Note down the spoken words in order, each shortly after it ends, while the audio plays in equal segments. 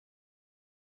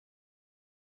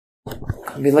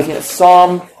We'll be looking at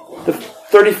Psalm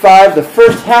 35, the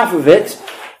first half of it,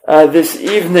 this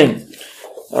evening.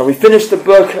 We finished the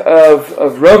book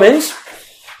of Romans,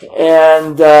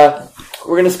 and we're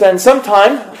going to spend some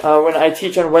time when I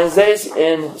teach on Wednesdays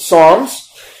in Psalms.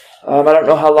 I don't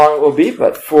know how long it will be,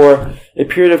 but for a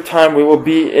period of time we will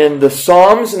be in the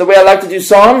Psalms. And the way I like to do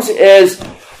Psalms is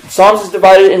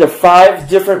divided into 5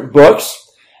 different books.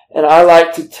 And I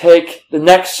like to take the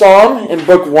next Psalm in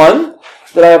book 1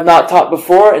 that I have not taught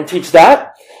before and teach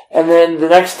that. And then the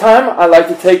next time I like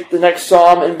to take the next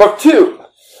Psalm in book 2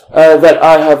 that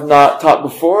I have not taught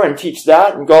before and teach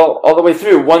that and go all the way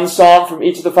through. 1 Psalm from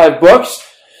each of the 5 books.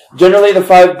 Generally the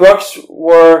 5 books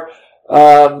were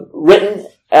written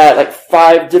at like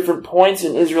 5 different points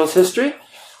in Israel's history.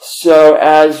 So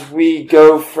as we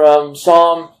go from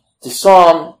Psalm to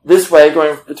Psalm this way,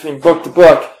 going between book to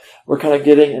book, we're kind of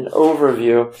getting an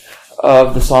overview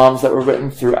of the Psalms that were written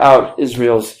throughout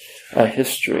Israel's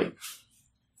history.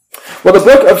 Well, the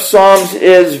book of Psalms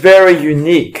is very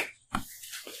unique.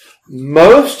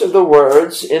 Most of the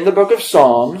words in the book of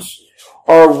Psalms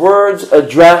are words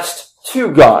addressed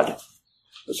to God,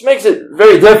 which makes it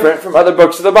very different from other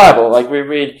books of the Bible. Like we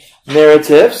read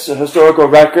narratives, a historical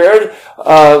record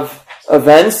of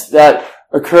events that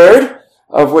occurred,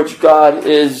 of which God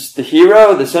is the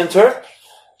hero, the center.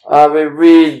 We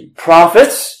read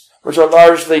prophets, which are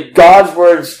largely God's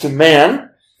words to man,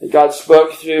 that God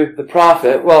spoke through the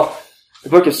prophet. Well, the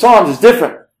book of Psalms is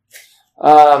different.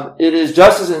 It is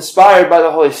just as inspired by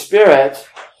the Holy Spirit,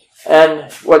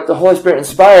 and what the Holy Spirit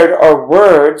inspired are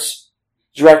words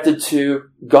directed to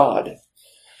God.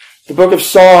 The book of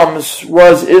Psalms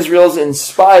was Israel's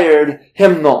inspired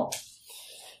hymnal.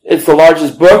 It's the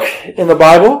largest book in the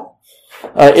Bible.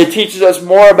 It teaches us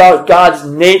more about God's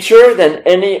nature than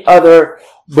any other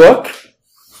book.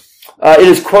 It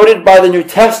is quoted by the New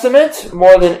Testament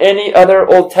more than any other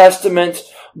Old Testament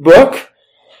book.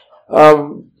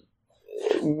 What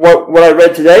I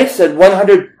read today said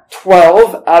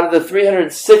 112 out of the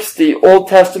 360 Old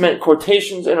Testament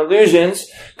quotations and allusions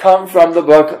come from the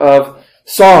book of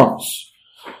Psalms.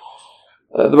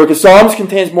 The book of Psalms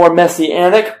contains more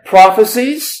messianic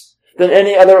prophecies than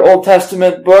any other Old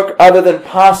Testament book other than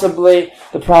possibly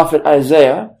the prophet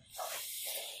Isaiah.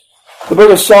 The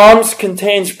book of Psalms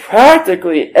contains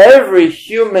practically every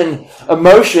human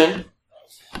emotion.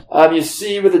 You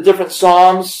see with the different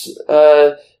Psalms,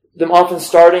 them often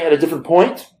starting at a different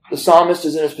point. The psalmist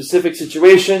is in a specific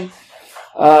situation.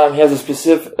 He has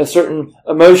a certain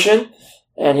emotion,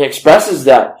 and he expresses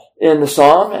that in the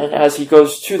psalm. And as he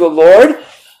goes to the Lord,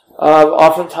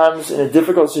 oftentimes in a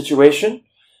difficult situation,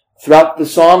 throughout the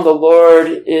psalm, the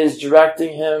Lord is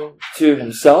directing him to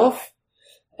himself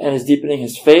and is deepening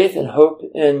his faith and hope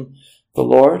in the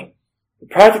Lord.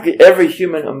 Practically every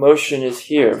human emotion is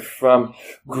here, from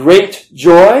great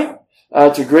joy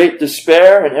to great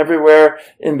despair and everywhere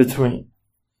in between.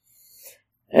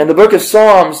 And the book of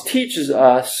Psalms teaches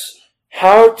us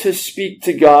how to speak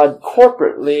to God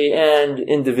corporately and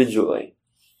individually.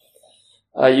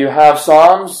 You have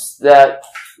Psalms that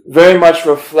very much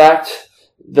reflect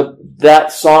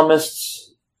that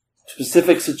psalmist's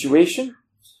specific situation.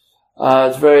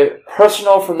 It's very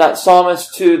personal from that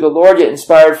psalmist to the Lord, yet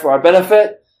inspired for our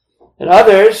benefit. And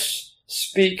others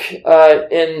speak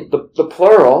in the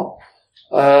plural,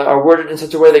 are worded in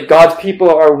such a way that God's people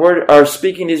are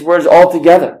speaking these words all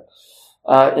together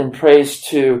in praise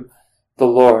to the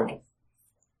Lord.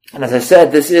 And as I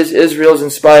said, this is Israel's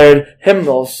inspired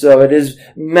hymnal, so it is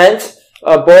meant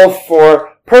both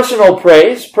for personal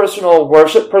praise, personal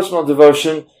worship, personal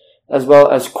devotion, as well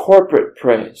as corporate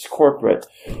praise, corporate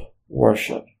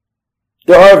worship.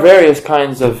 There are various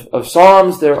kinds of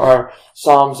psalms. There are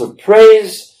psalms of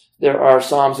praise. There are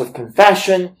psalms of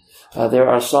confession. There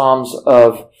are psalms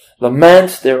of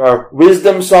lament. There are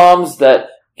wisdom psalms that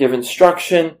give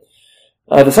instruction.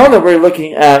 The psalm that we're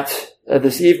looking at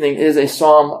this evening is a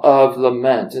psalm of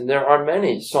lament. And there are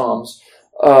many psalms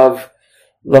of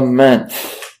lament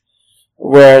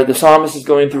where the psalmist is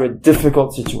going through a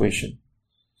difficult situation.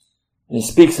 And he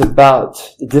speaks about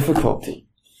the difficulty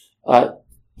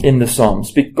in the psalm,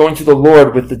 going to the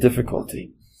Lord with the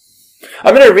difficulty.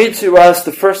 I'm going to read to us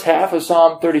the first half of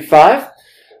Psalm 35,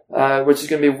 which is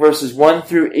going to be verses 1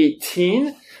 through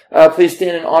 18. Please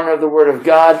stand in honor of the Word of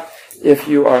God if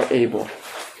you are able.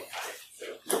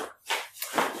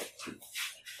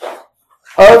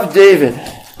 Of David,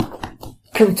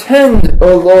 contend,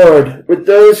 O Lord, with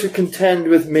those who contend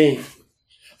with me.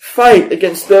 Fight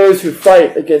against those who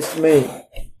fight against me.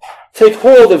 Take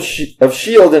hold of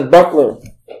shield and buckler,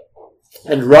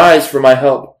 and rise for my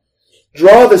help.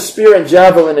 Draw the spear and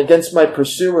javelin against my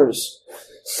pursuers.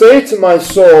 Say to my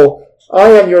soul,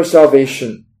 I am your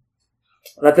salvation.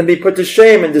 Let them be put to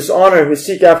shame and dishonor who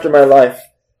seek after my life.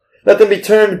 Let them be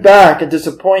turned back and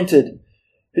disappointed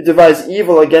who devise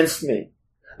evil against me.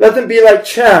 Let them be like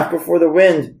chaff before the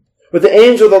wind, with the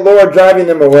angel of the Lord driving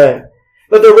them away.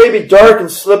 Let their way be dark and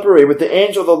slippery, with the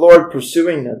angel of the Lord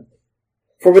pursuing them.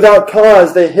 For without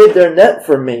cause they hid their net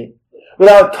from me.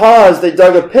 Without cause they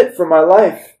dug a pit for my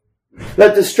life.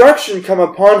 Let destruction come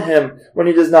upon him when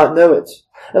he does not know it.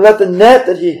 And let the net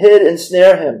that he hid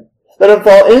ensnare him. Let him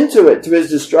fall into it to his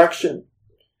destruction.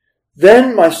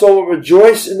 Then my soul will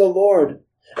rejoice in the Lord,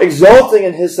 exulting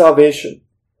in his salvation.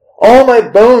 All my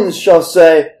bones shall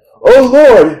say, O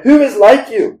Lord, who is like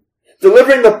you?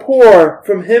 Delivering the poor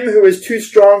from him who is too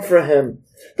strong for him,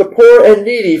 the poor and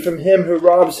needy from him who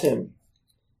robs him.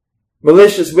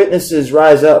 Malicious witnesses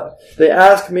rise up. They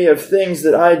ask me of things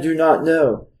that I do not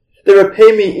know. They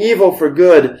repay me evil for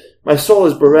good. My soul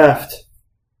is bereft.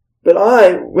 But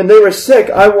when they were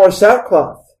sick, I wore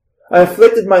sackcloth. I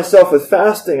afflicted myself with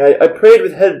fasting. I prayed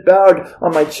with head bowed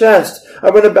on my chest.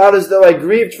 I went about as though I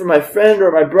grieved for my friend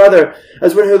or my brother.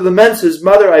 As one who laments his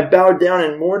mother, I bowed down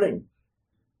in mourning.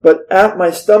 But at my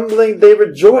stumbling they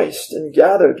rejoiced and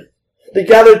gathered. They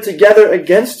gathered together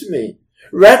against me.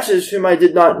 Wretches whom I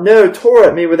did not know tore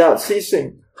at me without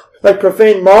ceasing. Like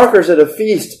profane mockers at a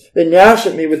feast, they gnash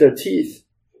at me with their teeth.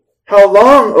 How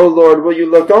long, O Lord, will you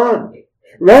look on?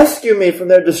 Rescue me from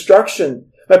their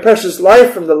destruction, my precious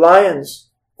life from the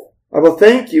lions. I will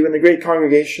thank you in the great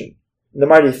congregation. In the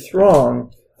mighty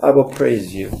throng, I will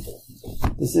praise you.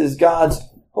 This is God's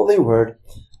holy word.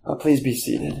 Please be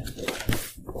seated.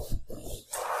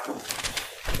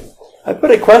 I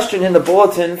put a question in the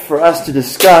bulletin for us to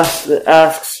discuss that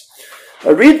asks,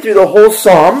 read through the whole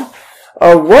psalm.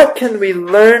 What can we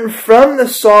learn from the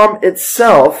psalm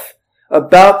itself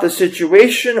about the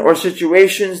situation or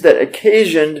situations that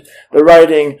occasioned the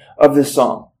writing of this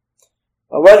psalm?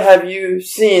 What have you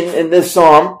seen in this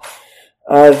psalm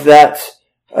that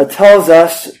tells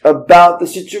us about the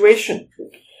situation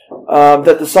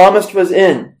that the psalmist was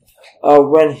in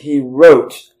when he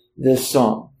wrote this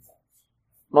psalm?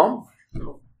 Mom?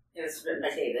 It was written by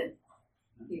David.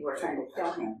 People were trying to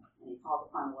kill him, and he called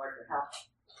upon the Lord for help,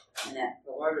 and that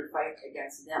the Lord would fight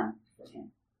against them for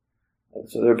him.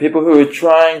 So there are people who are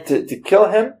trying to kill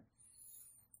him.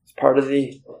 It's part of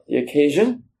the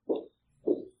occasion.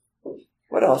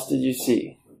 What else did you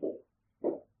see?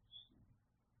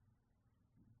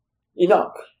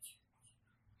 Enoch.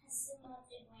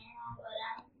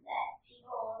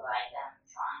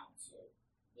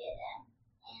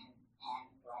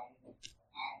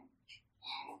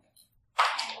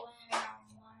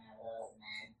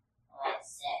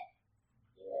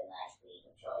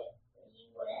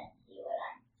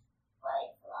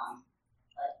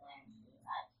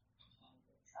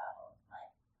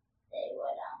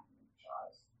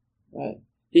 Right.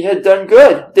 He had done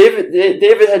good.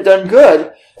 David had done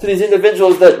good to these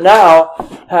individuals that now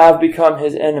have become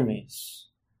his enemies.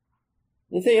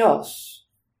 Anything else?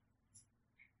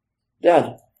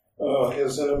 Dad?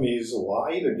 His enemies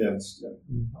lied against him.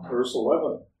 Verse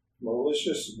 11,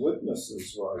 malicious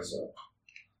witnesses rise up.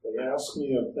 They ask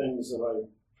me of things that I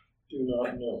do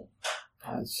not know.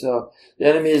 And so the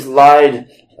enemies lied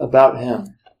about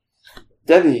him.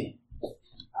 Debbie?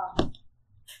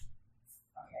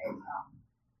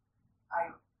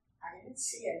 I didn't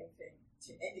see anything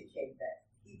to indicate that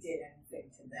he did anything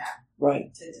to them,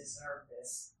 right, to deserve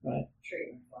this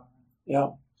treatment from them. Yeah,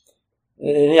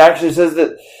 and he actually says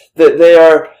that they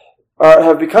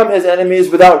have become his enemies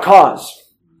without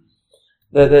cause.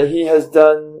 That he has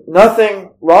done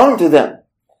nothing wrong to them,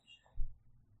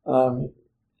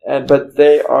 but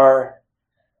they are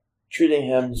treating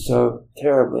him so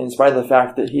terribly, in spite of the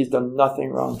fact that he's done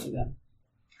nothing wrong to them.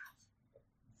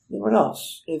 Anyone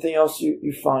else? Anything else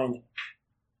you find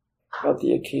about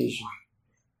the occasion?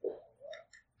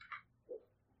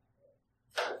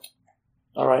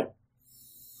 All right.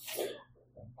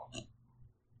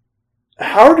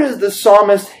 How does the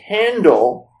psalmist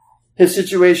handle his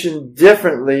situation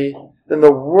differently than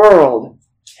the world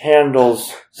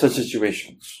handles such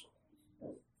situations?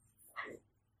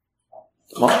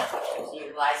 Mom? He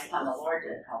relies upon the Lord to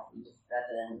help him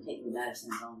rather than taking matters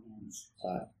in his own hands.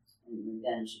 And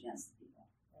revenge against the people.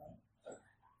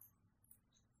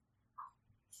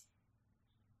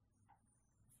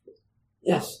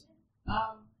 Yes.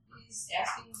 He's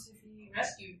asking to be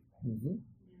rescued. Mm-hmm.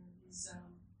 He's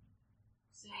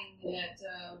saying that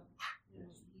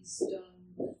he's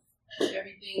done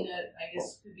everything that I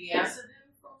guess could be asked of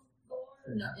him from the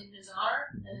Lord in his honor,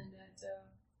 and that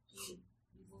he's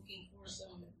looking for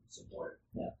some support.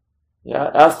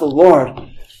 Yeah. Ask the Lord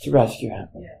to rescue him.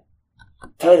 Yeah.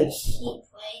 Titus. He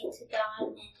prayed to God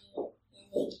and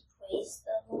he praised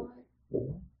the Lord.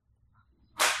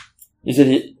 You said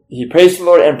he praised the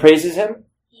Lord and praises him?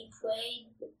 He prayed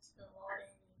to the Lord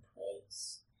and he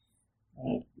praised.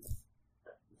 Right.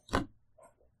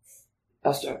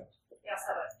 Esther. He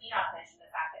also, Enoch mentioned the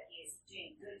fact that he is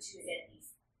doing good to his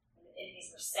enemies. When the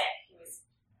enemies were sick, he was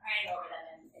praying over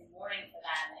them and mourning for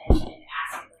them and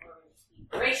asking the Lord to be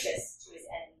gracious to his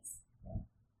enemies,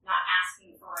 not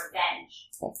asking for revenge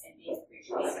and being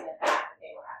rejoicing in the fact that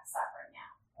they were suffering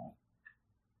now.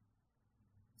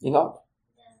 Enoch.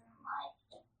 He doesn't like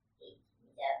it. He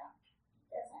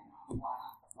doesn't want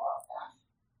to love them.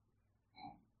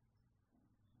 And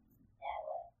that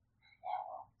will.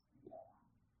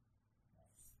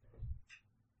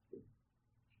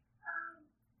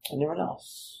 Anyone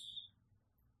else?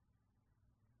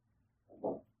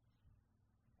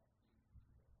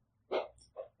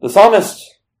 The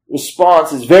psalmist's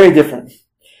response is very different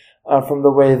from the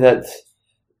way that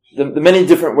the many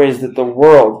different ways that the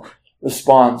world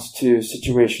responds to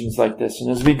situations like this. And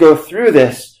as we go through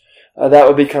this, that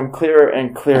will become clearer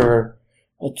and clearer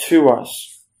to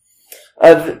us.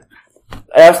 I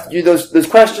asked you those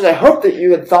questions. I hope that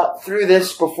you had thought through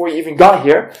this before you even got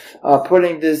here,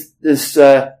 putting this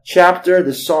chapter,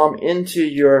 this psalm, into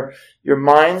your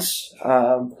minds.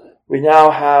 We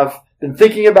now have been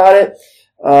thinking about it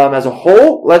as a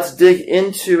whole. Let's dig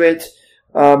into it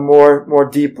more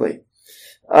deeply.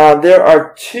 There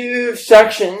are two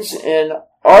sections in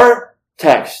our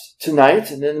text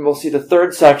tonight, and then we'll see the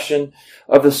third section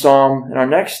of the psalm in our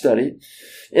next study.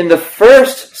 In the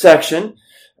first section,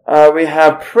 we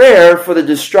have prayer for the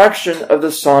destruction of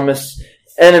the psalmist's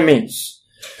enemies.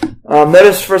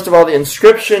 Notice, first of all, the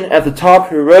inscription at the top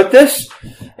who wrote this.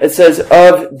 It says,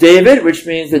 of David, which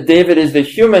means that David is the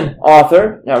human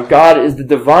author. Now, God is the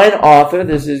divine author.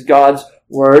 This is God's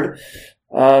word.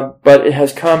 But it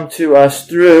has come to us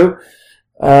through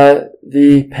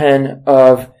the pen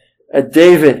of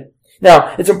David.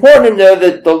 Now, it's important to know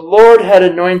that the Lord had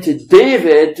anointed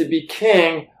David to be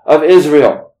king of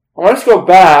Israel. I want us to go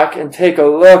back and take a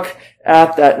look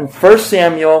at that in 1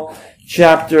 Samuel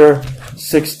chapter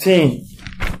 16.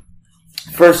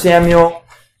 1 Samuel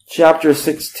chapter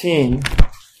 16.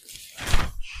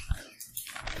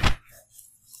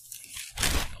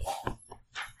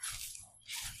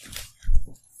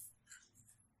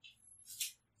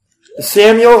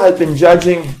 Samuel had been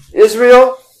judging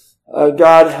Israel.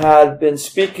 God had been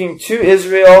speaking to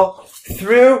Israel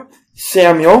through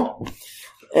Samuel.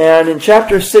 And in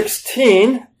chapter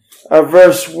 16,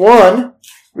 verse 1,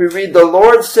 we read, the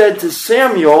Lord said to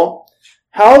Samuel,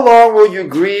 how long will you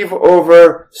grieve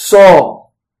over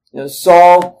Saul?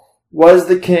 Saul was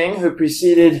the king who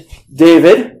preceded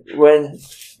David. When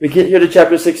we get here to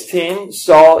chapter 16,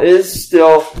 Saul is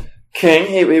still king.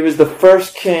 He was the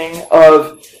first king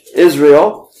of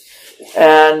Israel.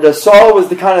 And Saul was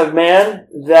the kind of man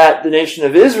that the nation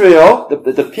of Israel,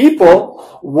 the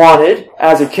people, wanted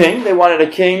as a king. They wanted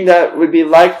a king that would be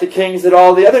like the kings that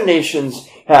all the other nations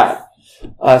had.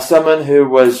 Someone who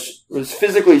was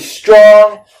physically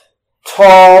strong,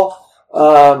 tall,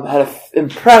 had an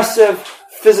impressive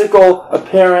physical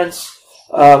appearance,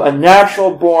 a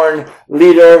natural-born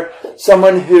leader,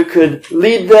 someone who could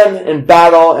lead them in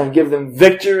battle and give them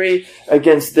victory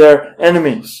against their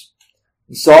enemies.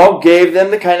 Saul gave them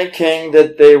the kind of king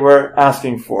that they were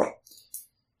asking for.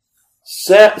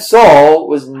 Saul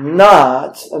was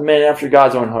not a man after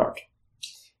God's own heart.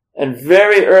 And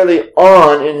very early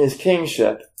on in his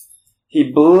kingship, he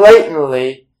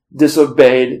blatantly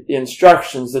disobeyed the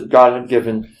instructions that God had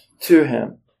given to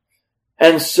him.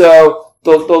 And so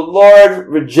the Lord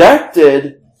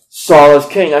rejected Saul as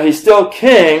king. Now he's still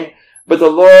king, but the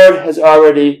Lord has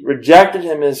already rejected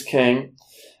him as king.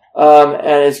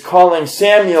 And is calling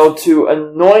Samuel to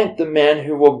anoint the man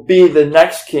who will be the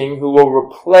next king, who will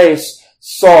replace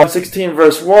Saul. 16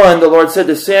 verse 1, the Lord said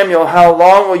to Samuel, how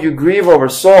long will you grieve over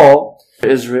Saul,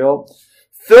 Israel?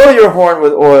 Fill your horn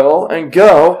with oil and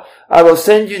go. I will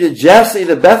send you to Jesse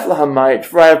the Bethlehemite,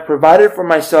 for I have provided for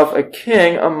myself a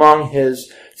king among his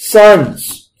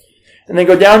sons. And then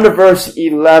go down to verse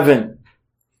 11.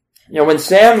 When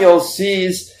Samuel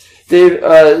sees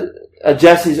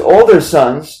Jesse's older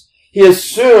sons, he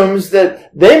assumes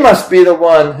that they must be the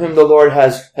one whom the Lord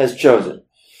has chosen.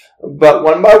 But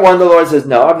one by one, the Lord says,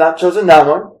 no, I've not chosen that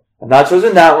one. I've not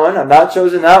chosen that one. I've not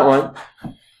chosen that one.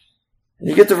 And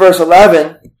you get to verse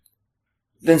 11.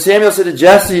 Then Samuel said to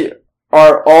Jesse,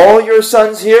 are all your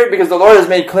sons here? Because the Lord has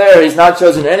made clear he's not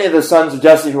chosen any of the sons of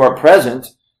Jesse who are present.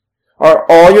 Are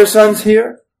all your sons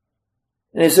here?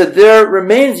 And he said, there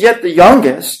remains yet the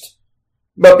youngest,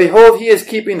 But behold, he is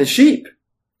keeping the sheep.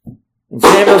 And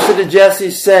Samuel said to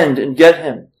Jesse, send and get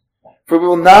him, for we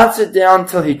will not sit down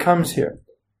till he comes here.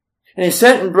 And he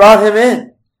sent and brought him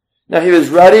in. Now he was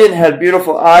ruddy and had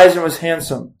beautiful eyes and was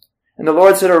handsome. And the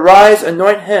Lord said, arise,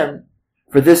 anoint him,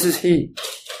 for this is he.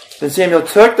 Then Samuel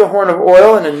took the horn of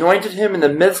oil and anointed him in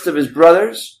the midst of his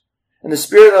brothers. And the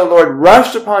Spirit of the Lord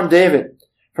rushed upon David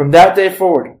from that day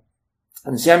forward.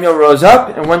 And Samuel rose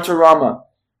up and went to Ramah.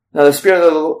 Now the Spirit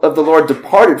of the Lord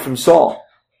departed from Saul,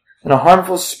 and a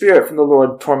harmful spirit from the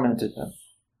Lord tormented him.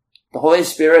 The Holy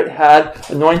Spirit had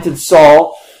anointed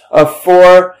Saul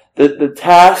for the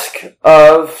task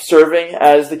of serving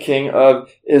as the king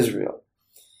of Israel.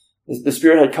 The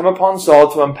Spirit had come upon Saul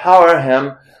to empower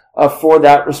him for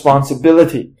that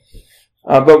responsibility.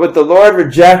 But with the Lord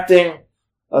rejecting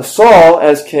Saul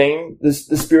as king, the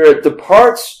Spirit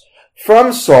departs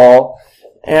from Saul,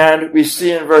 and we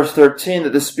see in verse 13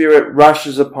 that the Spirit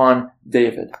rushes upon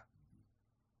David.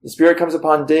 The Spirit comes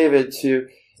upon David to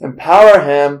empower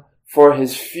him for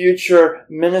his future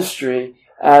ministry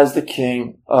as the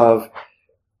king of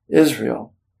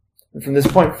Israel. And from this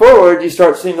point forward, you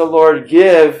start seeing the Lord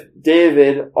give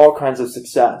David all kinds of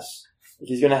success.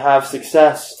 He's going to have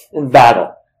success in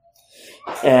battle.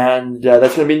 And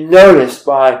that's going to be noticed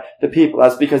by the people.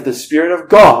 That's because the Spirit of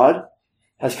God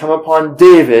has come upon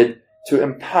David to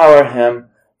empower him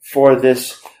for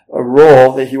this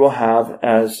role that he will have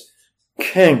as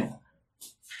king.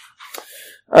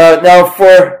 Now,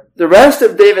 for the rest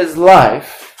of David's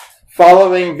life,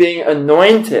 following being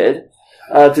anointed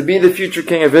to be the future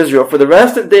king of Israel, for the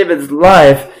rest of David's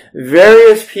life,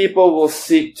 various people will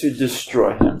seek to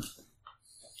destroy him.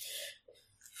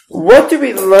 What do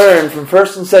we learn from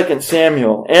 1st and 2nd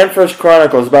Samuel and 1st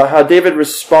Chronicles about how David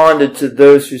responded to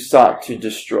those who sought to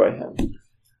destroy him?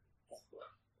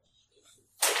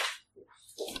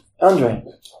 Andre?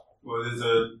 Well, there's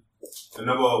a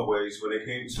number of ways. When it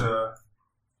came to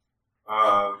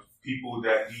people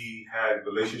that he had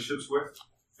relationships with,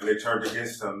 and they turned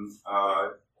against him,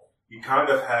 he kind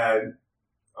of had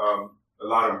a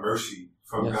lot of mercy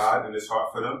from God in his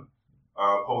heart for them.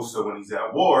 Opposed to when he's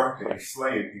at war and he's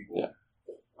slaying people. Yeah.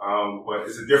 But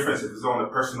it's a difference. If it's on a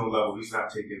personal level, he's not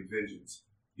taking vengeance.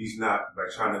 He's not like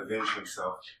trying to avenge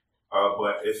himself.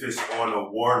 But if it's on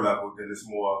a war level, then it's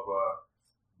more of a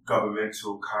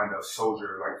governmental kind of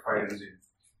soldier, like fighting, and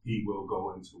he will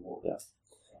go into war. Yeah.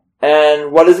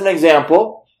 And what is an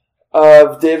example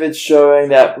of David showing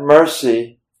that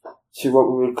mercy to what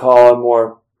we would call a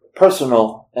more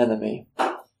personal enemy?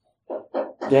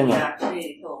 Daniel. The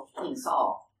opportunity to kill King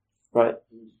Saul. Right.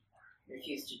 He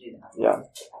refused to do that. Yeah.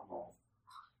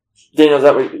 Daniel, is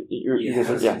that what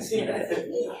you're saying?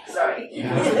 Yeah. Sorry.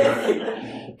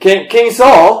 King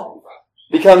Saul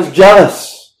becomes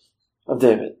jealous of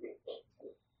David.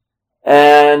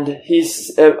 And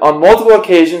he's, on multiple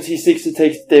occasions, he seeks to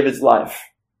take David's life.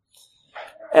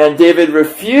 And David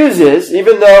refuses,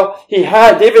 even though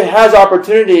David has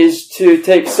opportunities to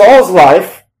take Saul's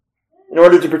life in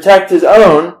order to protect his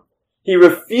own. He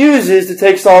refuses to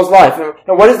take Saul's life.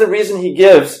 And what is the reason he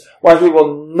gives why he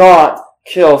will not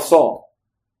kill Saul?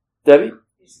 Debbie?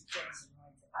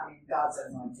 God's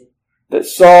anointed. That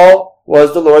Saul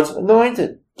was the Lord's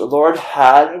anointed. The Lord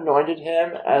had anointed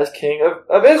him as king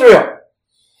of Israel.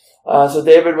 So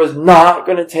David was not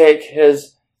going to take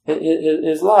his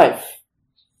life.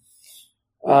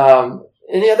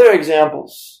 Any other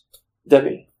examples?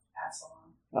 Debbie?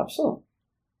 Absalom.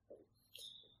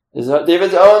 Is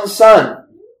David's own son.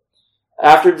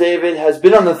 After David has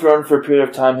been on the throne for a period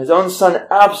of time, his own son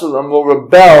Absalom will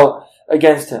rebel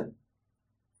against him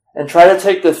and try to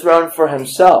take the throne for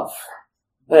himself.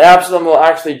 But Absalom will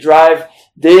actually drive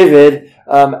David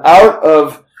out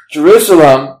of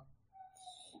Jerusalem,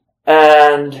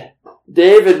 and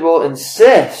David will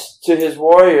insist to his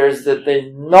warriors that they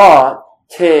not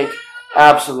take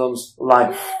Absalom's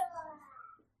life.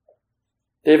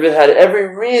 David had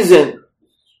every reason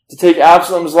to take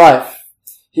Absalom's life.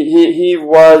 He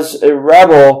was a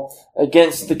rebel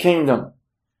against the kingdom.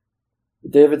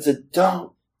 But David said,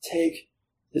 don't take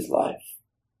his life.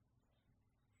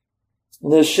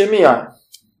 And there's Shimei.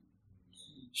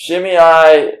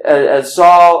 Shimei, as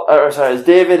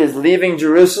David is leaving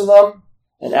Jerusalem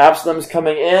and Absalom's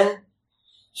coming in,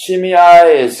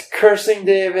 Shimei is cursing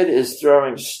David, is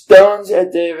throwing stones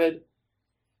at David,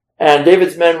 and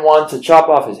David's men want to chop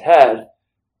off his head.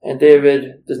 And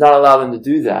David does not allow them to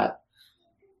do that.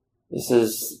 He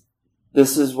says,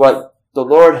 this is what the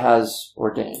Lord has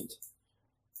ordained.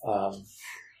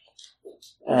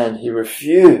 And he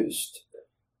refused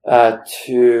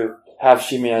to have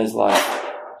Shimei's life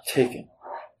taken.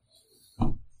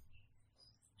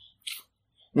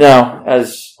 Now,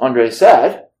 as Andre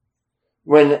said,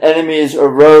 when enemies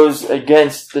arose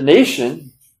against the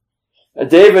nation,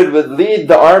 David would lead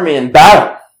the army in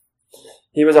battle.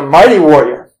 He was a mighty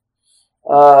warrior,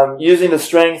 using the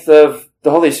strength of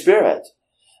the Holy Spirit.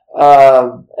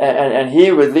 And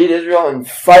he would lead Israel in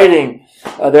fighting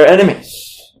their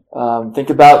enemies. Think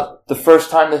about the first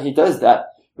time that he does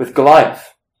that with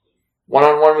Goliath.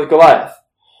 One-on-one with Goliath.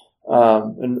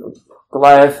 And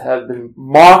Goliath had been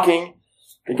mocking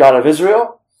the God of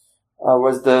Israel,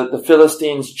 was the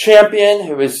Philistines' champion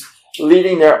who was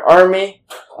leading their army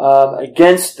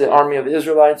against the army of the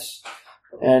Israelites.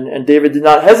 And David did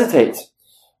not hesitate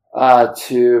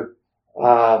to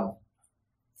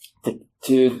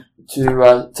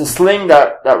sling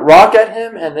that rock at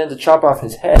him and then to chop off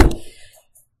his head.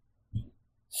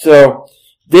 So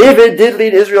David did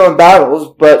lead Israel in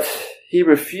battles, but he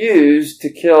refused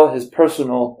to kill his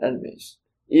personal enemies,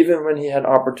 even when he had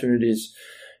opportunities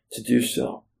to do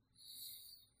so.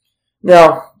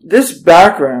 Now, this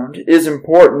background is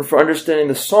important for understanding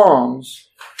the Psalms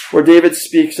where David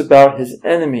speaks about his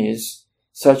enemies,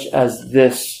 such as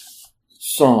this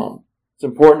psalm. It's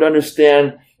important to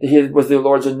understand that he was the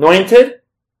Lord's anointed,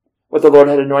 what the Lord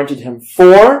had anointed him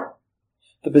for,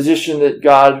 the position that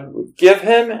God would give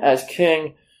him as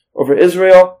king over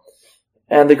Israel,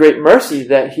 and the great mercy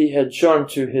that he had shown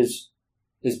to his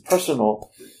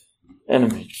personal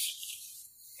enemies.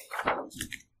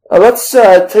 Let's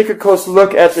take a close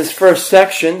look at this first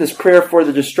section, this prayer for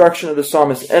the destruction of the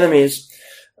psalmist's enemies.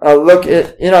 Look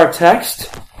in our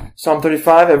text, Psalm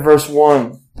 35 at verse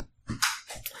 1.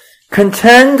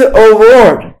 Contend, O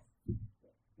Lord,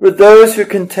 with those who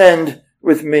contend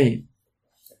with me.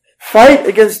 Fight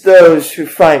against those who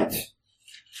fight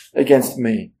against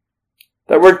me.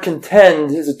 That word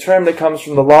contend is a term that comes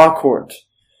from the law court.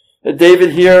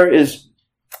 David here is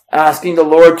asking the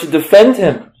Lord to defend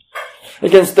him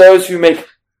against those who make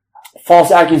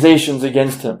false accusations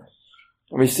against him.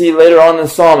 And we see later on in the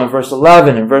psalm in verse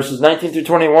 11 and verses 19 through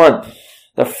 21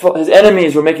 that his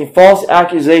enemies were making false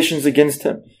accusations against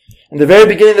him. In the very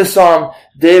beginning of the psalm,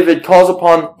 David calls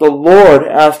upon the Lord,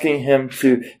 asking him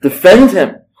to defend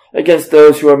him against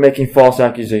those who are making false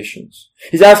accusations.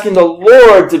 He's asking the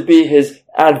Lord to be his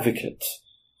advocate.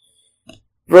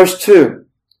 Verse 2,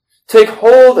 take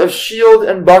hold of shield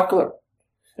and buckler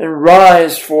and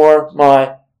rise for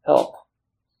my help.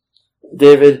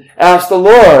 David asked the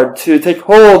Lord to take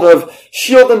hold of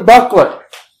shield and buckler,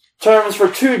 terms for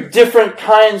two different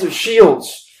kinds of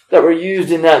shields that were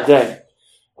used in that day.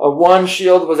 One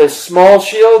shield was a small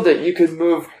shield that you could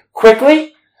move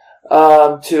quickly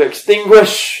to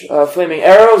extinguish flaming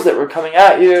arrows that were coming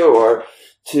at you, or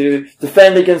to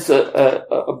defend against a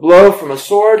blow from a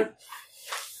sword.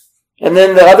 And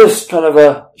then the other kind of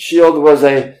a shield was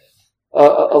a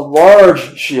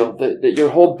large shield that your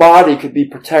whole body could be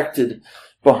protected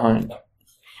behind.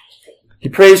 He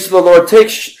prays to the Lord,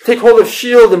 take hold of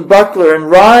shield and buckler and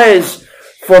rise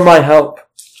for my help.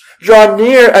 Draw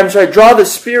the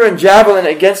spear and javelin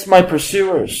against my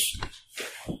pursuers.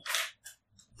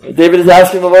 David is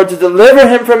asking the Lord to deliver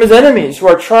him from his enemies who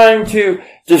are trying to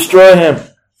destroy him.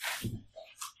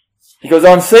 He goes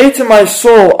on, say to my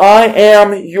soul, I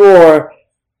am your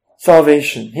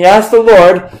salvation. He asks the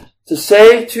Lord to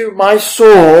say to my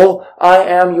soul, I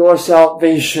am your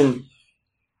salvation.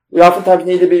 We oftentimes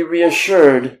need to be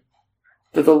reassured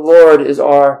that the Lord is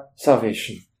our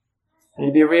salvation. We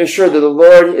need to be reassured that the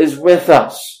Lord is with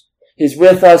us. He's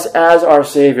with us as our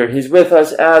Savior. He's with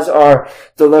us as our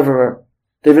deliverer.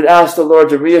 David asked the Lord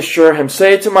to reassure him,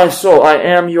 say to my soul, I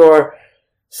am your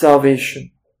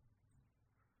salvation.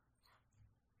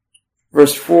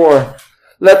 Verse 4,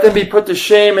 let them be put to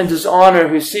shame and dishonor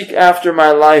who seek after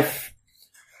my life.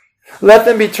 Let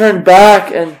them be turned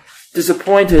back and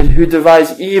disappointed who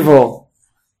devise evil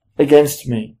against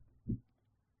me.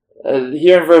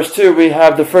 Here in verse 2, we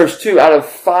have the first 2 out of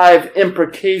 5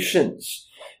 imprecations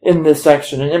in this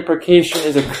section. An imprecation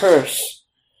is a curse.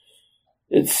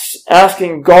 It's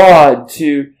asking God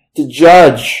to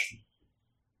judge.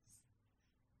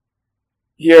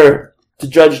 Here, to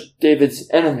judge David's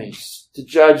enemies, to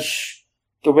judge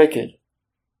the wicked.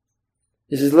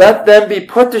 He says, let them be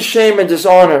put to shame and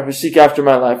dishonor who seek after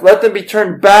my life. Let them be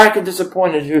turned back and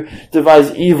disappointed who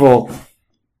devise evil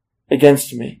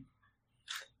against me.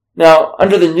 Now,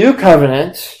 under the new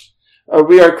covenant,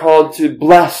 we are called to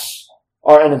bless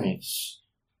our enemies.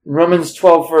 In Romans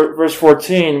 12, verse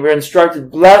 14, we're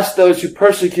instructed, bless those who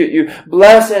persecute you.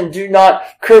 Bless and do not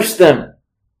curse them.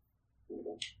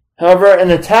 However, an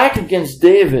attack against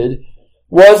David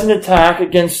was an attack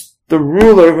against the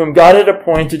ruler whom God had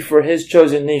appointed for his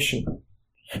chosen nation.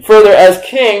 Further, as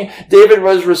king, David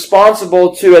was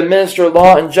responsible to administer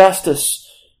law and justice.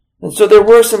 And so there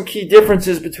were some key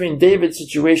differences between David's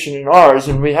situation and ours,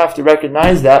 and we have to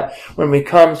recognize that when we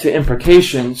come to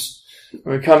imprecations,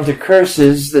 when we come to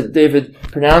curses that David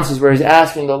pronounces where he's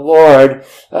asking the Lord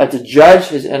to judge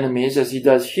his enemies as he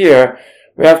does here.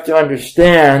 We have to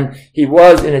understand he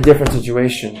was in a different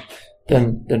situation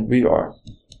than we are.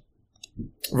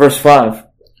 Verse 5.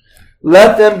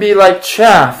 Let them be like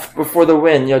chaff before the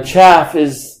wind. Chaff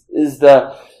is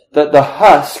the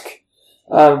husk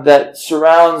that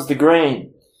surrounds the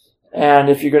grain. And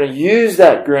if you're going to use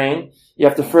that grain, you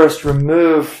have to first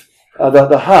remove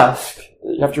the husk.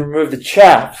 You have to remove the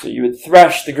chaff. So you would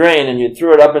thresh the grain and you'd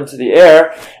throw it up into the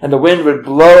air, and the wind would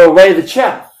blow away the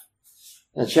chaff.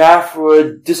 The chaff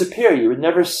would disappear. You would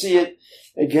never see it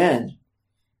again.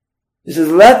 He says,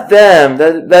 let them,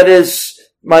 that is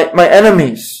my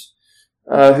enemies,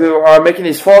 who are making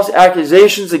these false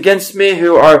accusations against me,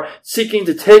 who are seeking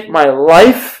to take my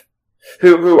life,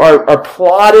 who are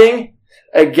plotting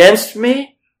against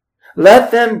me,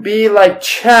 let them be like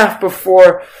chaff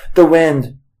before the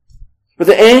wind, with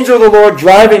the angel of the Lord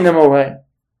driving them away.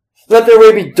 Let their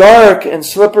way be dark and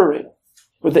slippery,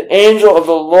 with the angel of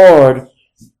the Lord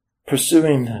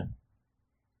pursuing them.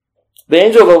 The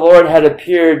angel of the Lord had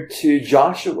appeared to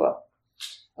Joshua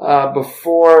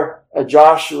before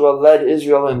Joshua led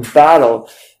Israel in battle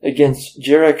against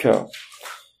Jericho.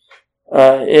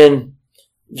 In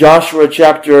Joshua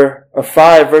chapter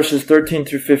 5, verses 13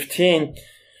 through 15,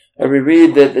 we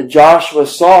read that Joshua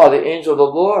saw the angel of the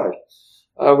Lord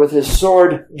with his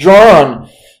sword drawn.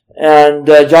 And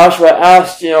Joshua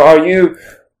asked, are you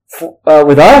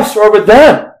with us or with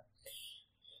them?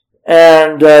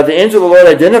 And the angel of the Lord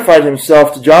identified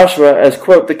himself to Joshua as,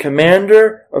 quote, the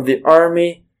commander of the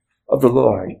army of the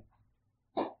Lord.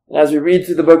 And as we read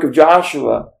through the book of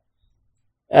Joshua,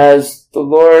 as the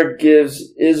Lord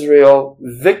gives Israel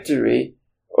victory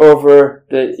over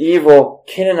the evil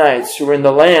Canaanites who were in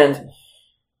the land,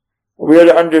 we are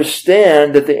to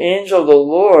understand that the angel of the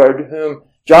Lord, whom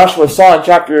Joshua saw in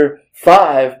chapter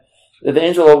 5, that the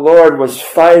angel of the Lord was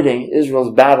fighting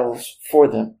Israel's battles for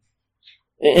them.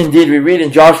 Indeed, we read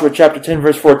in Joshua chapter 10,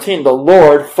 verse 14, the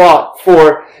Lord fought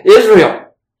for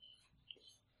Israel.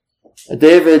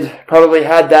 David probably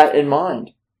had that in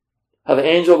mind. How the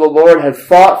angel of the Lord had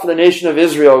fought for the nation of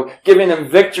Israel, giving them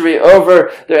victory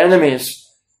over their enemies.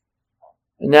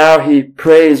 And now he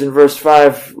prays in verse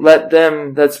 5, let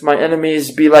them, that's my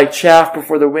enemies, be like chaff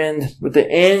before the wind, with the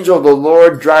angel of the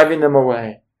Lord driving them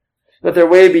away. Let their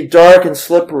way be dark and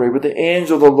slippery, with the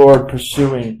angel of the Lord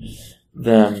pursuing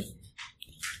them.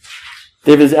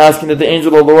 David is asking that the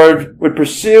angel of the Lord would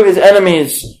pursue his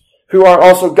enemies, who are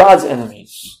also God's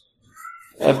enemies.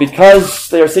 And because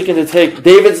they are seeking to take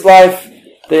David's life,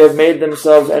 they have made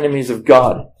themselves enemies of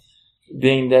God,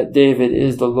 being that David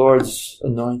is the Lord's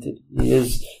anointed. He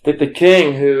is the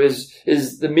king who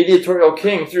is the mediatorial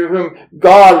king through whom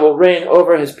God will reign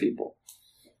over his people.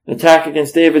 An attack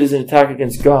against David is an attack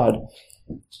against God.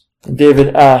 And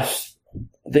David asked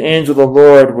that the angel of the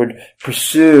Lord would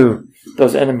pursue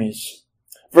those enemies.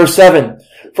 Verse 7,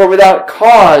 for without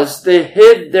cause they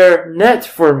hid their net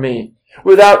for me.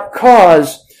 Without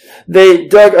cause they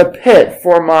dug a pit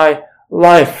for my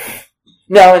life.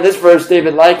 Now in this verse,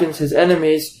 David likens his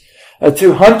enemies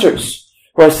to hunters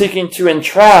who are seeking to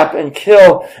entrap and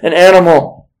kill an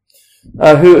animal,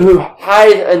 who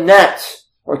hide a net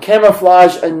or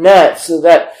camouflage a net so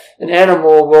that an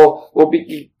animal will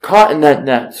be caught in that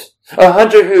net. A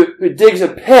hunter who digs a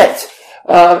pit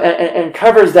and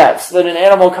covers that so that an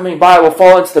animal coming by will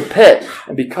fall into the pit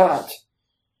and be caught.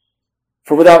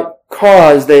 For without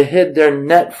cause they hid their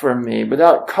net from me.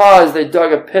 Without cause they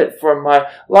dug a pit for my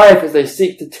life as they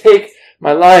seek to take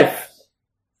my life.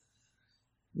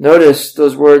 Notice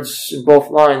those words in both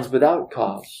lines, without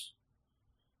cause.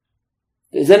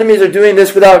 His enemies are doing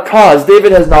this without cause.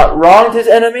 David has not wronged his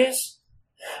enemies.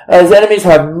 His enemies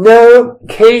have no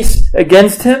case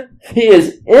against him. He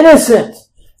is innocent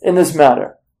in this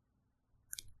matter.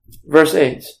 Verse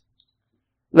 8.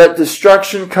 Let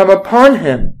destruction come upon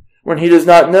him when he does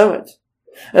not know it.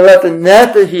 And let the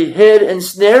net that he hid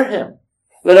ensnare him.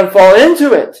 Let him fall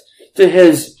into it to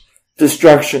his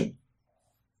destruction.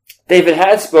 David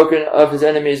had spoken of his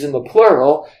enemies in the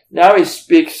plural. Now he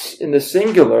speaks in the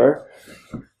singular.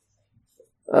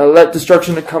 Let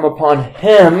destruction come upon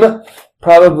him,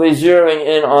 probably zeroing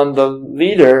in on the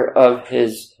leader of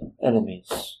his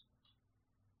enemies.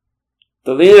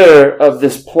 The leader of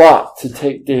this plot to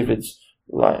take David's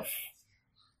life.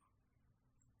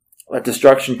 Let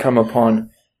destruction come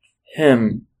upon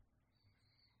him.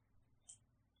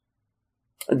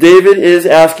 David is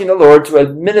asking the Lord to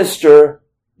administer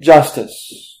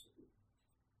justice.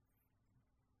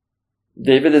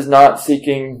 David is not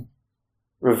seeking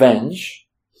revenge.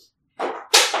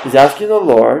 He's asking the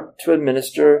Lord to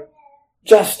administer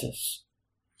justice.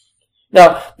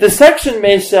 Now, this section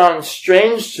may sound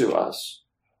strange to us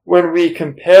when we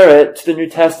compare it to the New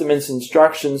Testament's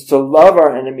instructions to love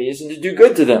our enemies and to do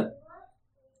good to them.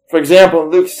 For example, in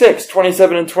Luke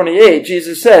 6:27 and 28,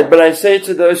 Jesus said, "But I say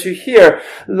to those who hear,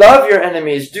 love your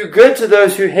enemies, do good to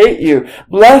those who hate you,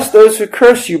 bless those who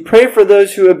curse you, pray for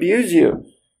those who abuse you."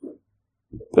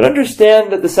 But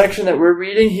understand that the section that we're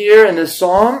reading here in this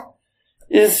psalm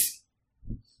is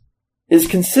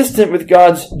consistent with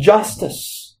God's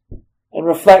justice and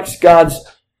reflects God's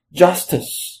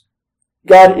justice.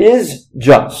 God is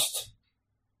just.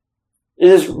 It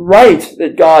is right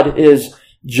that God is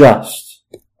just.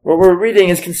 What we're reading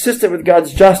is consistent with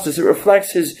God's justice. It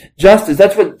reflects His justice.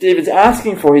 That's what David's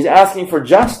asking for. He's asking for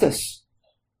justice.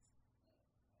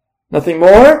 Nothing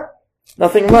more,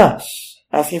 nothing less.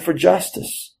 Asking for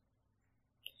justice.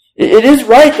 It is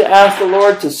right to ask the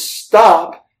Lord to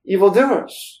stop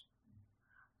evildoers.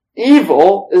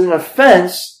 Evil is an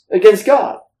offense against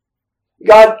God.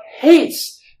 God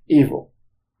hates evil.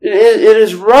 It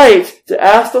is right to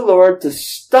ask the Lord to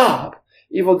stop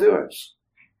evildoers.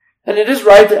 And it is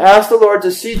right to ask the Lord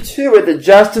to see to it that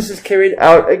justice is carried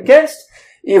out against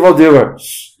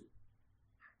evildoers.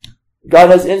 God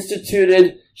has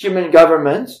instituted human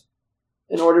government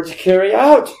in order to carry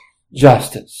out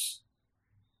justice.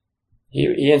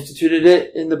 He instituted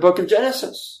it in the book of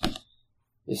Genesis.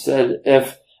 He said,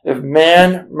 if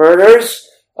man murders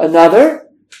another,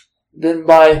 then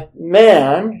by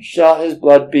man shall his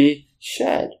blood be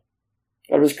shed.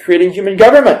 God was creating human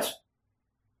government.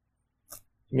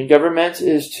 Human government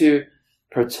is to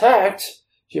protect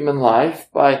human life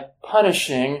by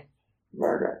punishing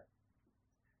murder.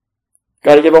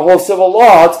 God gave a whole civil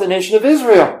law to the nation of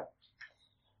Israel.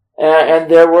 And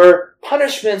there were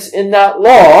punishments in that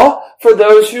law for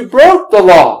those who broke the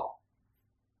law.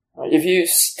 If you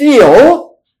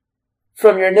steal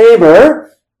from your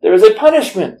neighbor, there is a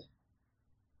punishment.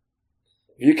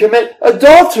 If you commit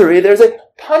adultery, there's a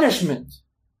punishment.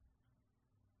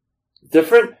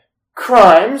 Different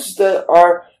crimes that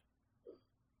are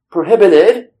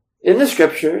prohibited in the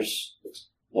scriptures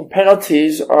and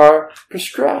penalties are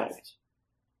prescribed.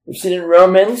 We've seen in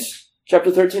Romans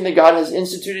chapter 13 that God has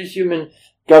instituted human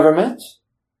government.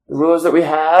 The rulers that we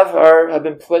have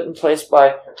been put in place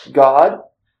by God,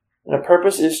 and the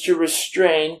purpose is to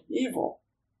restrain evil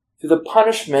through the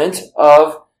punishment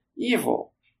of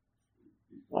evil.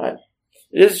 Right?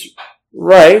 It is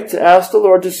right to ask the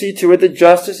Lord to see to it that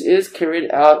justice is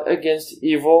carried out against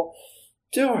evil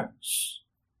doers.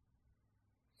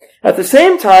 At the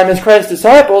same time, as Christ's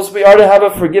disciples, we are to have a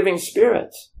forgiving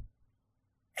spirit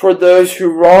toward those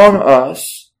who wrong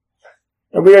us,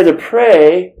 and we are to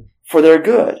pray for their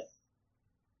good.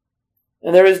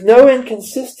 And there is no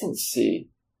inconsistency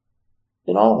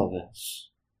in all of this.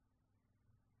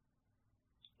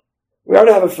 We are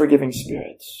to have a forgiving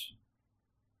spirit.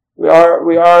 We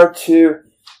are to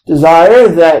desire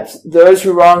that those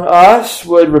who wrong us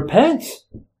would repent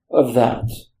of that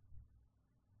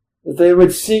they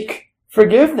would seek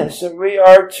forgiveness, and we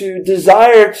are to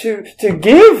desire to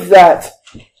give that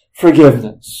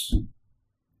forgiveness.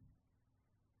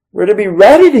 We're to be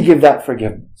ready to give that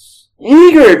forgiveness,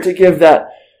 eager to give that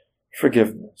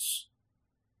forgiveness.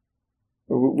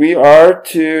 We are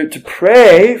to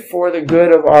pray for the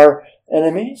good of our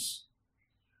enemies.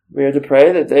 We are to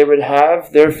pray that they would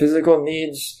have their physical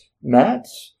needs met.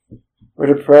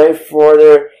 We're to pray for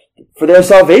their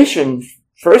salvation.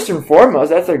 First and foremost,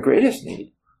 that's their greatest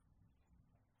need.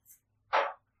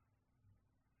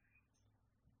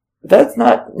 But that's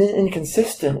not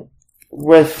inconsistent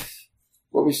with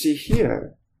what we see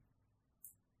here.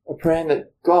 We're praying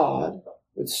that God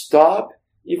would stop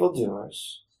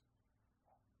evildoers,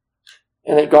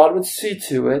 and that God would see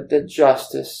to it that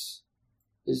justice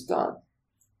is done.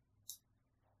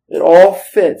 It all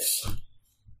fits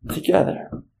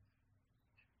together.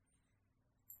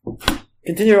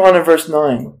 Continue on in verse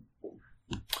 9.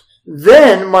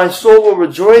 Then my soul will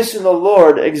rejoice in the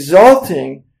Lord,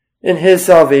 exulting in His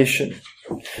salvation.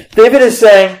 David is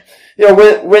saying,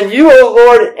 when you, O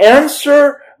Lord,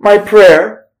 answer my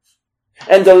prayer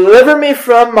and deliver me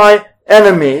from my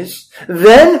enemies,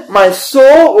 then my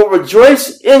soul will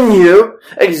rejoice in you,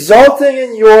 exulting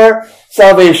in your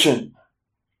salvation.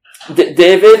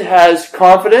 David has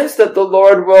confidence that the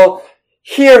Lord will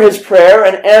hear his prayer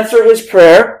and answer his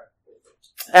prayer.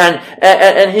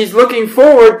 And he's looking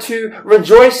forward to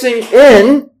rejoicing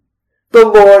in the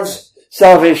Lord's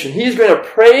salvation. He's going to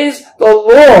praise the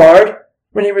Lord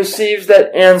when he receives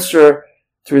that answer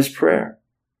to his prayer.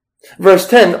 Verse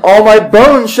 10, all my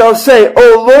bones shall say,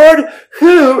 O Lord,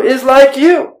 who is like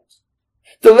you?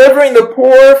 Delivering the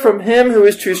poor from him who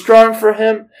is too strong for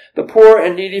him, the poor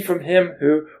and needy from him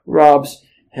who robs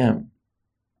him.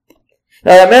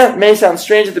 Now that may sound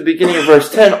strange at the beginning of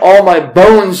verse 10, all my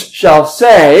bones shall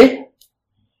say.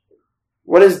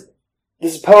 This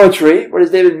is poetry. What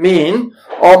does David mean?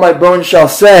 All my bones shall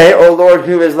say, O Lord,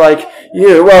 who is like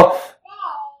you? Well,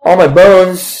 all my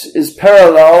bones is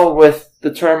parallel with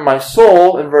the term my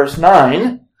soul in verse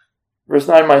 9. Verse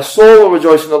 9, my soul will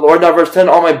rejoice in the Lord. Now verse 10,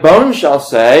 all my bones shall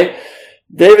say.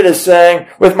 David is saying,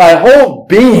 with my whole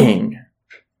being,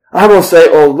 I will say,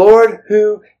 O Lord,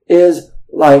 who is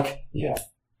like you.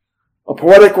 A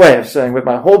poetic way of saying, with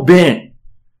my whole being,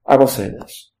 I will say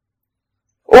this.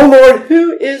 O Lord,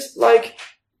 who is like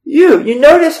you? You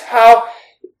notice how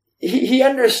he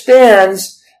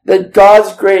understands that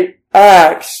God's great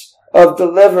acts of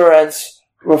deliverance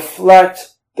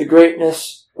reflect the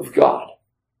greatness of God.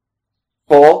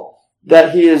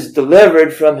 That he is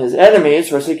delivered from his enemies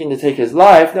who are seeking to take his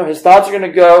life. No, his thoughts are going to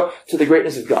go to the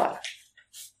greatness of God.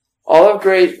 All of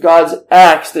God's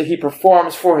acts that he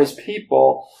performs for his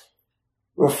people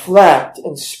reflect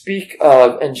and speak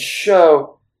of and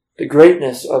show the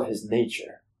greatness of his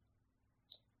nature.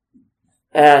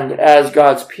 And as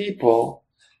God's people,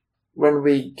 when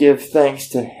we give thanks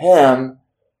to him,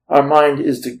 our mind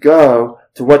is to go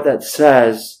to what that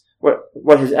says,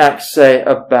 what his acts say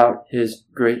about his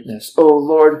greatness. O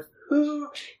Lord, who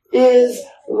is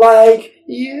like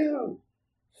you?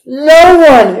 No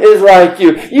one is like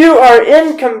you. You are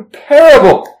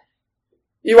incomparable.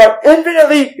 You are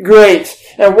infinitely great.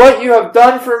 And what you have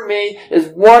done for me is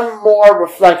one more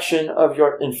reflection of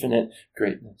your infinite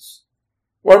greatness.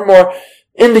 One more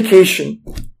indication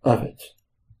of it.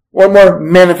 One more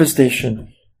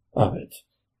manifestation of it.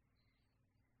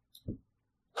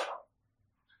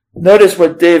 Notice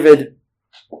what David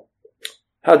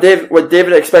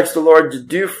expects the Lord to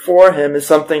do for him is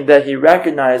something that he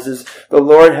recognizes the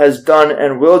Lord has done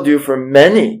and will do for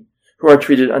many who are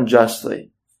treated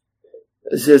unjustly.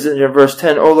 It says in verse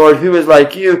 10, O Lord, who is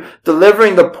like you,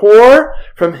 delivering the poor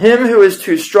from him who is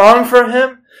too strong for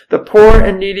him, the poor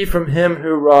and needy from him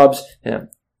who robs him.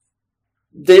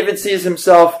 David sees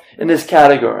himself in this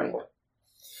category.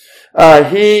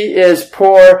 He is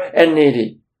poor and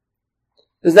needy.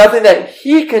 There's nothing that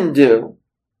he can do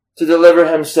to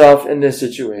deliver himself in this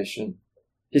situation.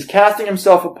 He's casting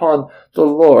himself upon the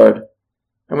Lord.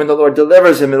 And when the Lord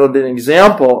delivers him, it'll be an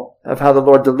example of how the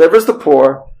Lord delivers the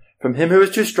poor from him who is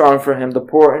too strong for him, the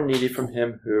poor and needy from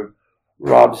him who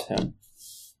robs him.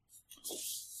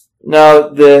 Now,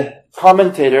 the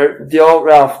commentator, Dale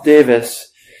Ralph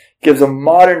Davis, gives a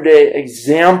modern day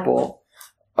example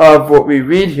of what we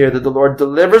read here, that the Lord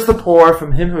delivers the poor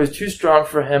from him who is too strong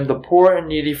for him, the poor and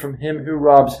needy from him who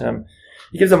robs him.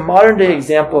 He gives a modern day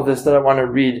example of this that I want to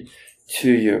read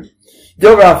to you.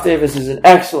 Dale Ralph Davis is an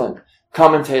excellent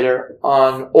commentator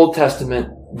on Old Testament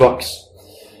books.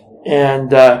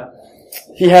 And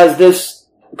he has this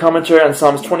commentary on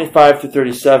Psalms 25 to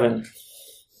 37.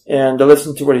 And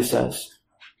listen to what he says.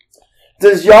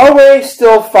 Does Yahweh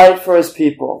still fight for his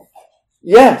people?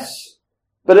 Yes.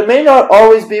 But it may not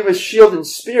always be with shield and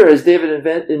spear as David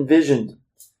envisioned.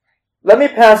 Let me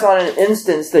pass on an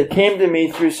instance that came to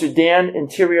me through Sudan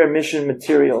Interior Mission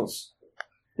materials.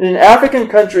 In an African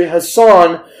country,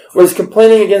 Hassan was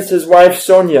complaining against his wife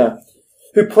Sonia,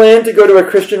 who planned to go to a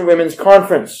Christian women's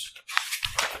conference.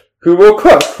 Who will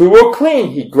cook? Who will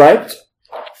clean? He griped.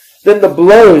 Then the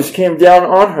blows came down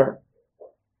on her.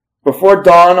 Before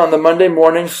dawn on the Monday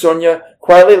morning, Sonia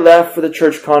quietly left for the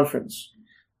church conference.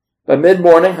 By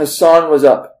mid-morning, Hassan was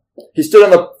up. He stood on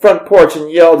the front porch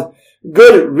and yelled,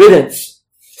 "Good riddance!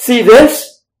 See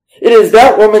this? It is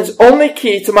that woman's only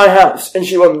key to my house, and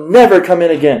she will never come in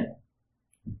again."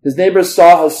 His neighbors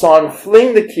saw Hassan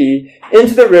fling the key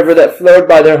into the river that flowed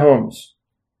by their homes.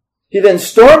 He then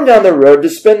stormed down the road to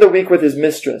spend the week with his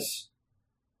mistress.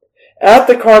 At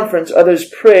the conference, others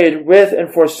prayed with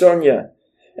and for Sonia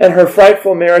and her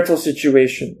frightful marital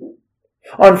situation.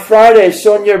 On Friday,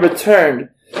 Sonia returned,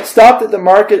 stopped at the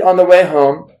market on the way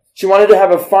home. She wanted to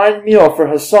have a fine meal for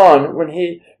Hassan when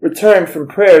he returned from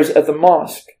prayers at the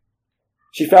mosque.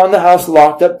 She found the house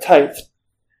locked up tight,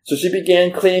 so she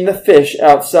began cleaning the fish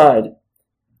outside.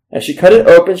 As she cut it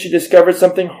open, she discovered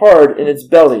something hard in its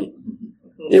belly.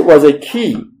 It was a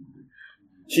key.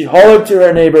 She hollered to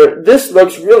her neighbor, "This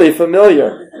looks really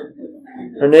familiar."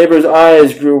 Her neighbor's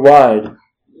eyes grew wide.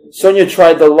 Sonia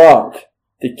tried the lock.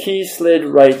 The key slid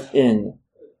right in.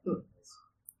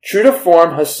 True to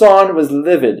form, Hassan was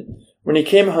livid when he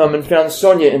came home and found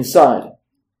Sonia inside.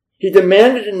 He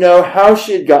demanded to know how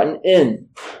she had gotten in.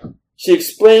 She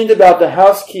explained about the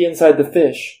house key inside the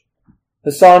fish.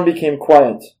 Hassan became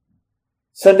quiet.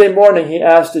 Sunday morning, he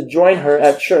asked to join her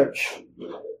at church.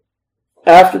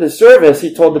 After the service,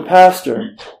 he told the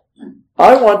pastor,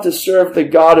 "I want to serve the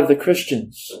God of the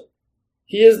Christians.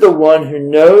 He is the one who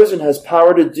knows and has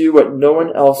power to do what no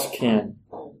one else can."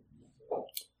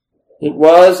 It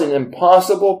was an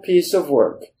impossible piece of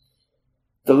work,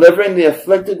 delivering the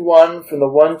afflicted one from the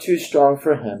one too strong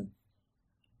for him.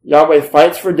 Yahweh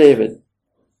fights for David,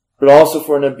 but also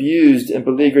for an abused and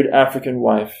beleaguered African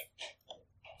wife.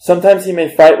 Sometimes he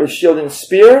may fight with shield and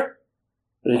spear,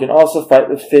 but he can also fight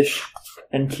with fish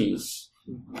and keys.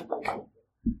 An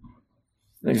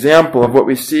example of what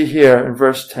we see here in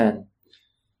verse 10.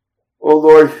 O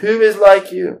Lord, who is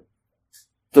like you,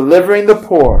 delivering the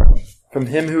poor from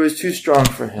him who is too strong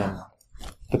for him,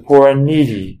 the poor and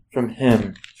needy from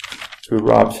him who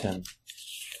robs him.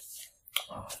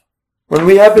 When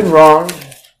we have been wronged,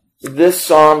 this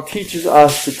psalm teaches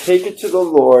us to take it to the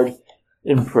Lord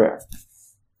in prayer.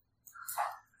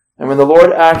 And when the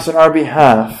Lord acts on our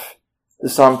behalf, the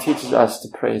psalm teaches us to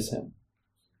praise him.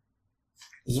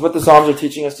 This is what the psalms are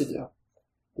teaching us to do.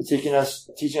 They're teaching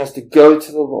us to go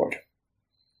to the Lord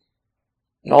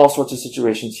in all sorts of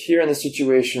situations. Here in the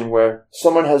situation where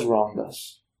someone has wronged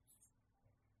us,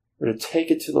 we're to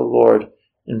take it to the Lord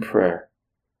in prayer.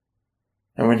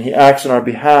 And when he acts on our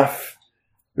behalf,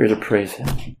 we're to praise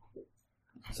him.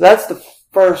 So that's the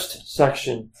first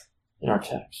section in our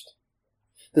text.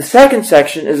 The second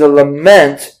section is a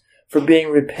lament for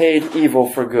being repaid evil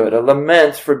for good. A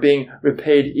lament for being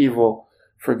repaid evil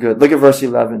for good. Look at verse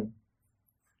 11.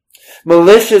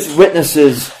 Malicious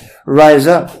witnesses rise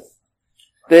up.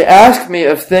 They ask me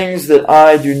of things that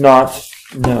I do not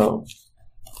know.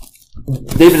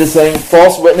 David is saying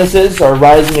false witnesses are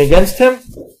rising against him,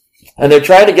 and they're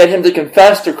trying to get him to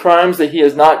confess to crimes that he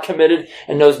has not committed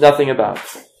and knows nothing about.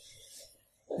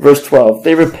 Verse 12.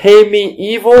 They repay me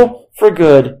evil for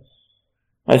good.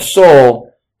 My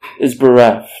soul is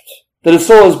bereft. That his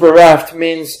soul is bereft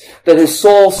means that his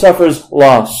soul suffers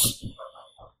loss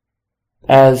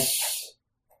as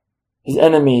his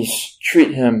enemies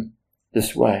treat him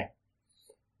this way.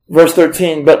 Verse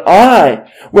 13, but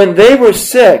I, when they were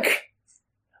sick,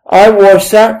 I wore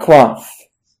sackcloth.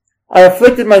 I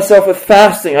afflicted myself with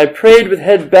fasting. I prayed with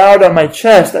head bowed on my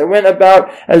chest. I went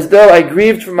about as though I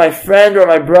grieved for my friend or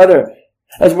my brother.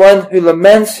 As one who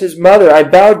laments his mother, I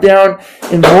bowed down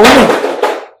in mourning.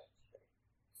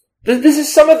 This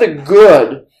is some of the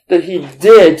good that he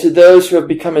did to those who have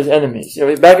become his enemies.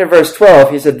 Back in verse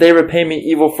 12, he said, they repay me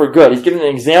evil for good. He's giving an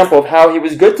example of how he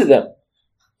was good to them.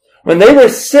 When they were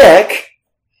sick,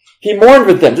 he mourned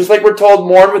with them. Just like we're told,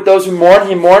 mourn with those who mourn,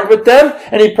 he mourned with them,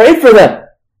 and he prayed for them.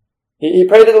 He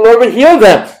prayed that the Lord would heal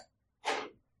them.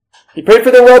 He prayed for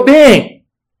their well-being.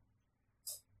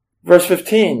 Verse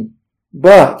 15,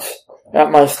 but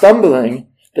at my stumbling,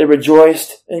 they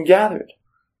rejoiced and gathered.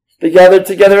 They gathered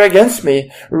together against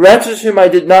me. Wretches whom I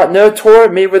did not know tore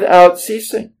at me without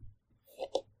ceasing.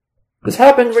 This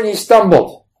happened when he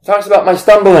stumbled. He talks about my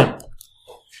stumbling,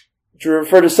 to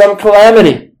refer to some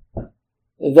calamity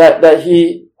that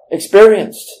he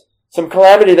experienced, some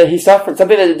calamity that he suffered,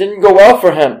 something that didn't go well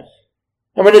for him.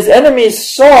 And when his enemies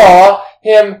saw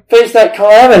him face that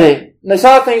calamity, and they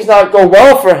saw things not go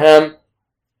well for him,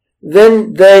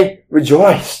 then they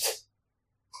rejoiced.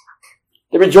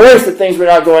 They rejoiced that things were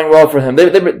not going well for him.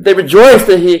 They rejoiced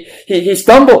that he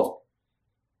stumbled.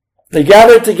 They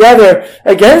gathered together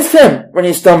against him when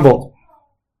he stumbled,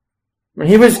 when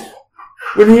he was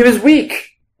weak.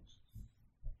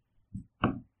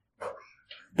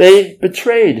 They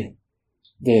betrayed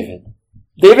David.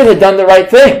 David had done the right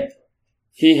thing.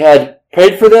 He had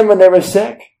prayed for them when they were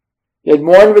sick. He had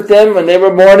mourned with them when they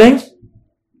were mourning.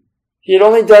 He had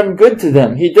only done good to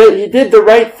them. He did the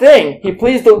right thing. He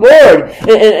pleased the Lord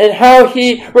in how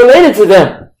he related to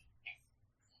them.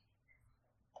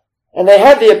 And they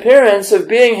had the appearance of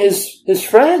being his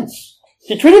friends.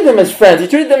 He treated them as friends. He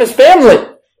treated them as family.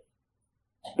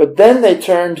 But then they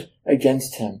turned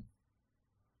against him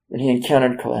when he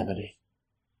encountered calamity.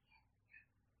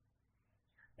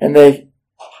 And they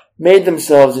made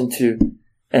themselves into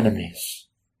enemies.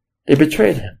 They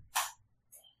betrayed him.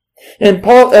 And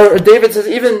David says,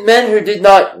 even men who did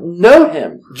not know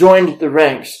him joined the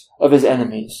ranks of his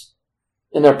enemies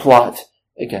in their plot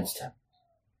against him.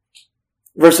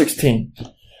 Verse 16.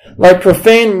 Like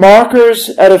profane mockers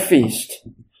at a feast,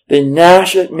 they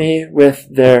gnash at me with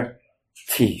their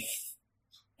teeth.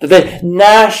 Did they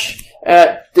gnash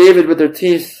at David with their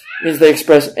teeth It means they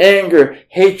express anger,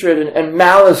 hatred, and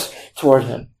malice toward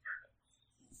him.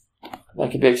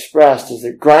 That can be expressed as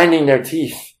they're grinding their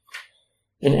teeth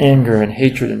in anger and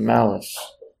hatred and malice.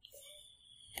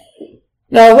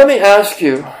 Now, let me ask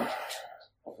you,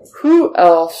 who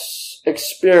else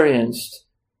experienced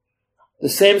the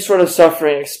same sort of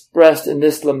suffering expressed in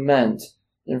this lament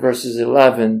in verses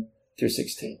 11 through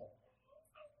 16?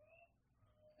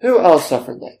 Who else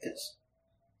suffered like this?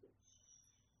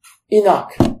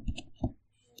 Enoch.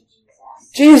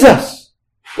 Jesus.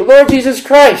 The Lord Jesus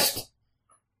Christ.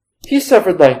 He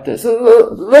suffered like this.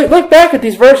 Look back at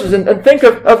these verses and think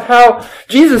of how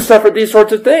Jesus suffered these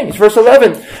sorts of things. Verse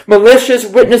 11, malicious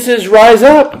witnesses rise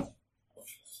up.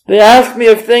 They ask me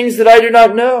of things that I do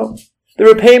not know. They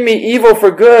repay me evil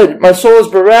for good. My soul is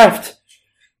bereft.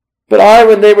 But I,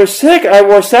 when they were sick, I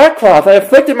wore sackcloth. I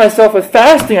afflicted myself with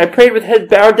fasting. I prayed with head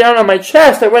bowed down on my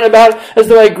chest. I went about as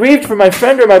though I grieved for my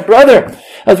friend or my brother.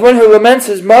 As one who laments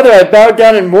his mother, I bowed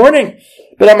down in mourning.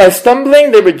 But at my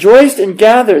stumbling, they rejoiced and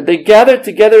gathered. They gathered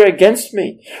together against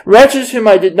me. Wretches whom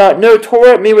I did not know tore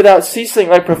at me without ceasing.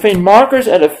 Like profane mockers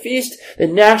at a feast, they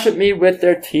gnash at me with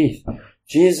their teeth.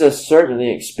 Jesus certainly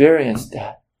experienced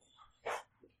that.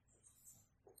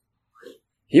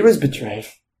 He was betrayed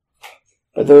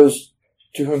by those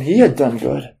to whom he had done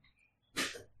good.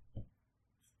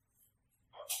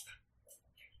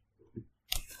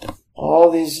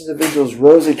 All these individuals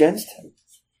rose against him.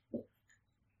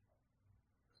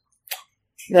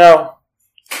 Now,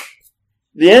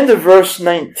 the end of verse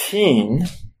 19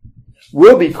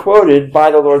 will be quoted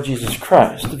by the Lord Jesus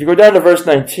Christ. If you go down to verse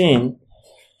 19,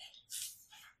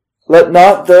 let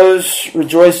not those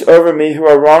rejoice over me who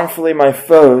are wrongfully my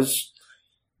foes,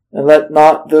 and let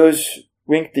not those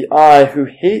wink the eye who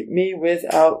hate me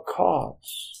without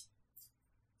cause.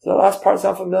 Does that last part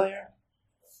sound familiar?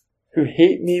 Who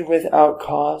hate me without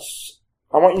cause.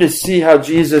 I want you to see how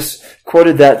Jesus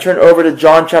quoted that. Turn over to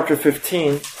John chapter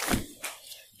 15.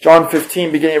 John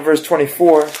 15, beginning at verse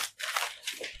 24.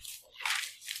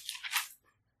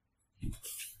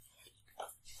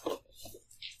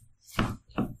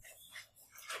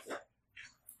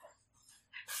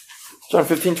 John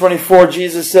 15:24,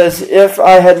 Jesus says, if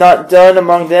I had not done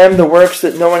among them the works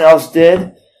that no one else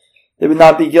did, they would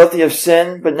not be guilty of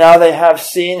sin, but now they have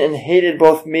seen and hated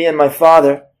both me and my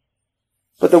Father.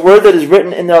 But the word that is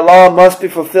written in their law must be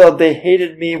fulfilled. They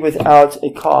hated me without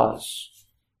a cause.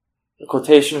 A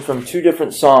quotation from two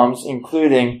different Psalms,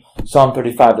 including Psalm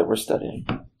 35 that we're studying.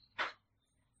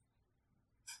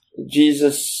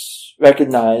 Jesus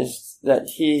recognized that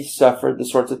he suffered the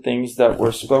sorts of things that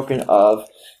were spoken of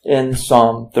in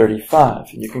Psalm 35.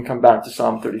 And you can come back to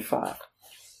Psalm 35.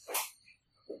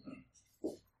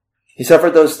 He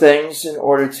suffered those things in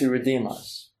order to redeem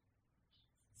us.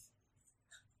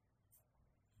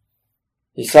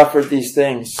 He suffered these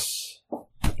things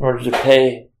in order to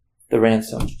pay the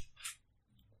ransom.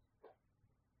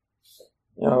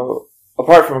 You know,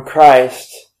 apart from Christ,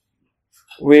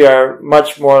 we are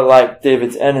much more like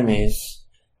David's enemies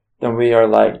than we are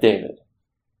like David.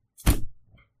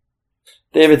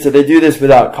 David said they do this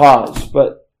without cause,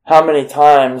 but how many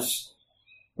times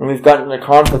when we've gotten into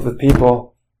conflict with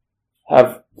people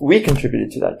have we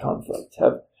contributed to that conflict?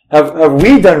 Have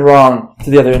we done wrong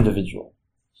to the other individual?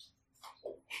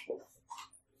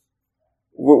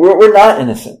 We're not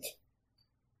innocent.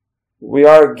 We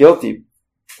are guilty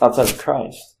outside of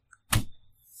Christ.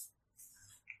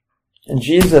 And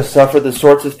Jesus suffered the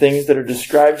sorts of things that are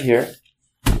described here,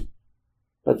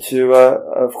 but to,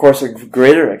 of course, a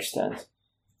greater extent,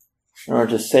 in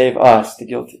order to save us, the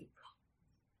guilty,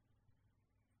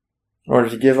 in order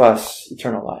to give us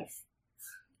eternal life,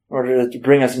 in order to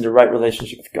bring us into right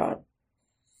relationship with God.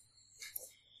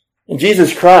 And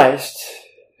Jesus Christ,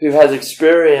 who has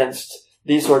experienced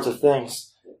these sorts of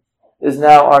things, is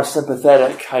now our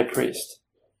sympathetic high priest.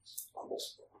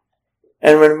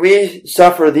 And when we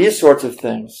suffer these sorts of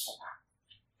things,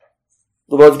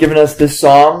 the Lord's given us this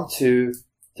psalm to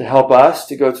help us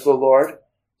to go to the Lord,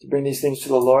 to bring these things to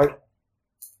the Lord.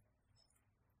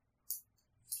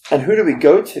 And who do we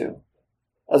go to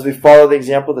as we follow the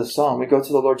example of this psalm? We go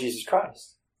to the Lord Jesus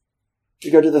Christ. We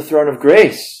go to the throne of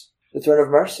grace, the throne of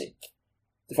mercy,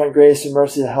 to find grace and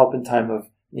mercy to help in time of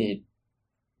need.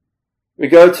 We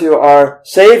go to our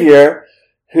Savior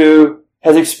who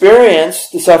has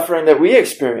experienced the suffering that we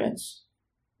experience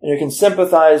and who can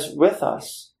sympathize with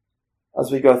us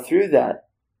as we go through that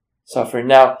suffering.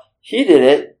 Now, he did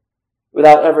it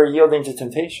without ever yielding to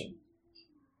temptation.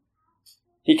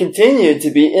 He continued to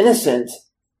be innocent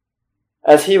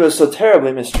as he was so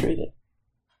terribly mistreated.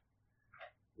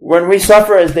 When we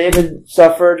suffer as David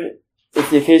suffered it's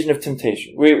the occasion of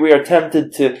temptation. We are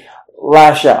tempted to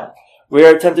lash out. We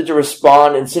are tempted to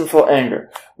respond in sinful anger.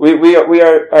 We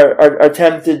are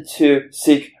tempted to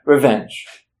seek revenge.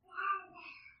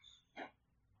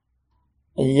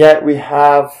 And yet we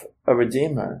have a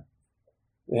Redeemer.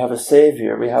 We have a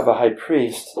Savior. We have a High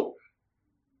Priest who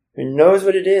knows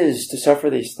what it is to suffer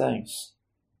these things.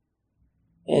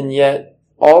 And yet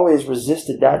always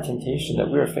resisted that temptation that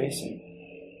we are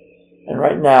facing. And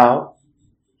right now,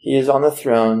 He is on the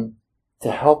throne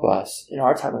to help us in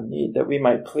our time of need, that we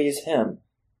might please Him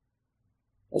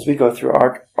as we go through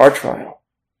our trial.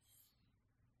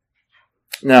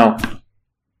 Now,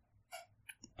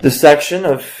 this section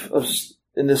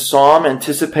in this psalm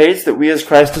anticipates that we as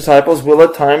Christ's disciples will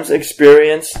at times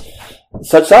experience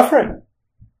such suffering.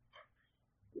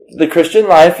 The Christian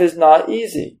life is not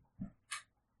easy.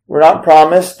 We're not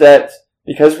promised that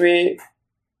because we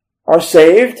are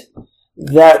saved,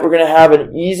 that we're going to have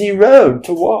an easy road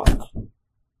to walk.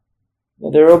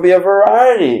 There will be a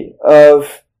variety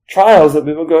of trials that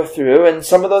we will go through, and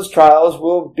some of those trials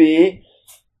will be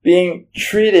being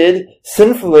treated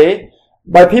sinfully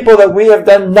by people that we have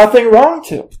done nothing wrong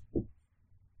to.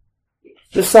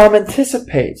 The psalm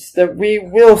anticipates that we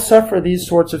will suffer these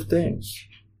sorts of things.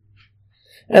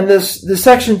 And this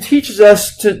section teaches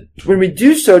us to, when we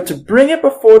do so, to bring it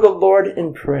before the Lord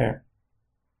in prayer.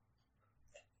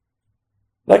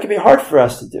 That can be hard for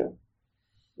us to do.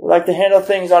 We like to handle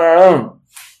things on our own.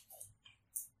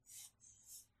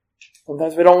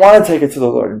 Sometimes we don't want to take it to the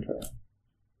Lord in prayer.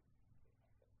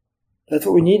 That's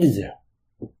what we need to do.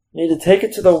 We need to take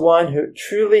it to the one who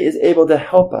truly is able to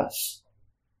help us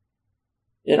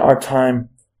in our time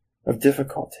of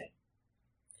difficulty.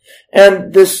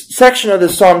 And this section of the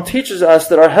psalm teaches us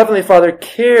that our Heavenly Father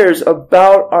cares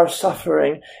about our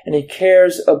suffering and He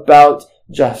cares about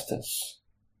justice.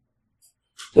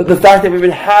 The fact that we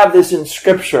would have this in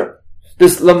Scripture,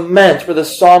 this lament where the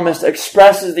psalmist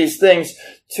expresses these things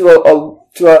to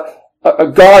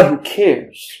a God who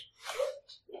cares.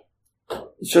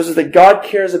 It shows us that God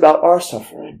cares about our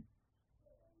suffering.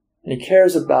 And He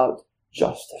cares about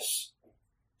justice.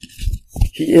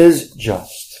 He is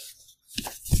just.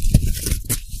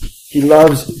 He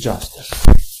loves justice.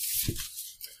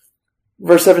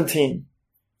 Verse 17.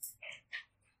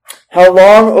 How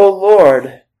long, O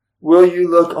Lord, will you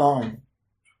look on?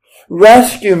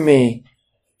 Rescue me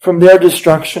from their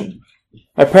destruction,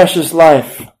 my precious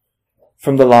life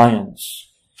from the lions.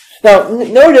 Now,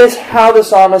 notice how the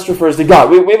psalmist refers to God.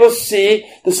 We will see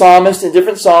the psalmist in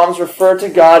different psalms refer to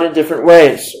God in different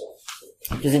ways,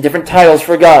 using different titles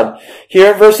for God.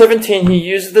 Here in verse 17, he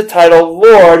uses the title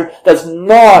Lord that's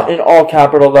not in all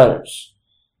capital letters.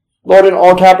 Lord in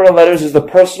all capital letters is the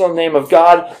personal name of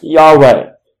God, Yahweh.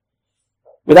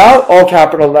 Without all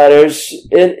capital letters,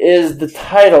 it is the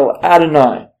title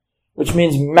Adonai, which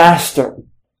means master,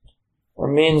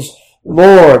 or means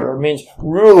Lord, or means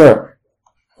ruler.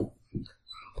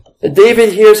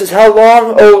 David here says, how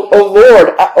long, O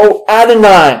Lord, O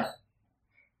Adonai,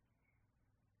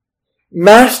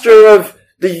 master of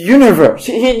the universe.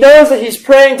 He knows that he's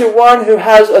praying to one who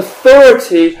has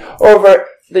authority over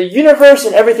the universe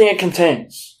and everything it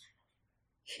contains.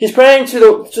 He's praying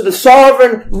to the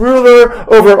sovereign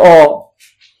ruler over all.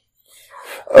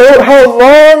 Oh, how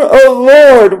long, O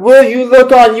Lord, will you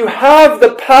look on? You have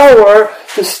the power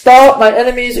to stop my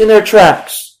enemies in their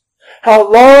tracks.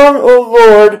 How long, O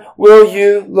Lord, will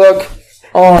you look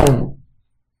on?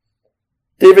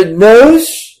 David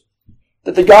knows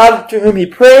that the God to whom he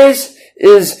prays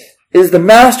is the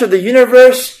master of the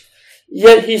universe,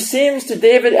 yet he seems to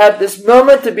David at this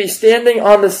moment to be standing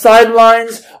on the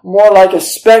sidelines more like a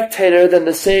spectator than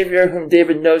the Savior whom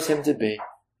David knows him to be.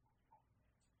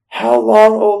 How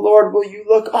long, O Lord, will you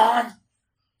look on?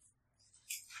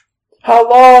 How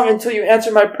long until you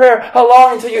answer my prayer? How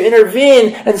long until you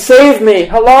intervene and save me?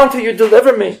 How long until you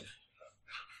deliver me?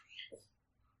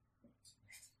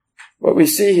 What we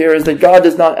see here is that God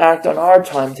does not act on our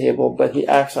timetable, but He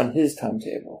acts on His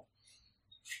timetable.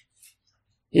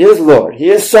 He is Lord. He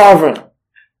is sovereign.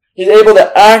 He's able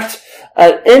to act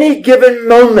at any given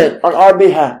moment on our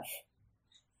behalf.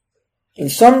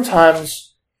 And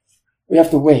sometimes we have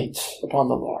to wait upon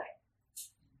the Lord.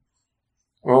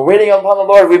 When we're waiting upon the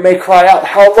Lord, we may cry out,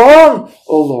 how long,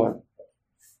 O Lord?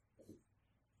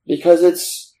 Because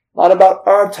it's not about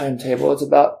our timetable, it's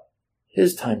about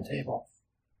His timetable.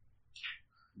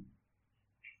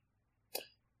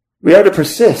 We are to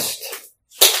persist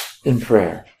in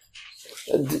prayer.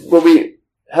 What we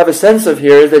have a sense of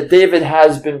here is that David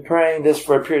has been praying this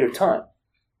for a period of time.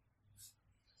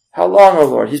 How long, O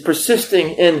Lord? He's persisting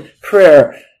in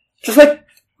prayer, just like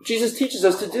Jesus teaches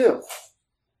us to do.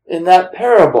 in that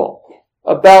parable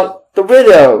about the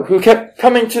widow who kept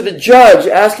coming to the judge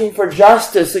asking for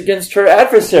justice against her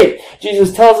adversary.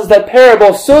 Jesus tells us that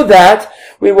parable so that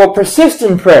we will persist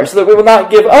in prayer, so that we will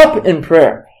not give up in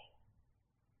prayer,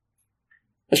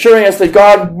 assuring us that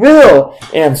God will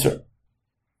answer.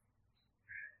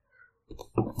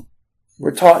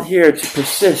 We're taught here to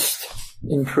persist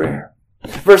in prayer.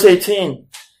 Verse 18,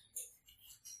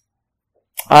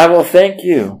 I will thank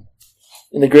you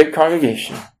in the great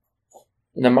congregation,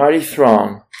 in the mighty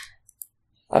throng,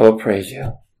 I will praise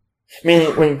you.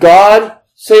 Meaning, when God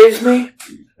saves me,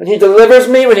 when He delivers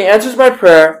me, when He answers my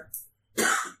prayer,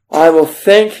 I will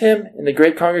thank Him in the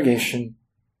great congregation.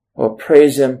 I will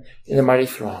praise Him in the mighty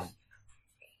throng.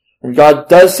 When God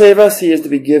does save us, He is to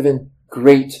be given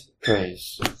great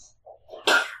praise.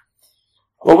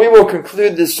 Well, we will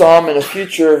conclude this psalm in a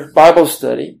future Bible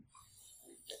study.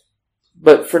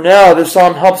 But for now, this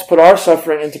psalm helps put our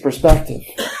suffering into perspective.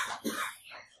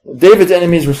 David's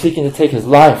enemies were seeking to take his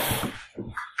life.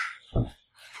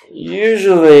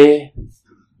 Usually,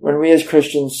 when we as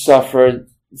Christians suffer,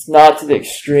 it's not to the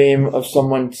extreme of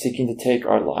someone seeking to take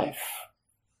our life.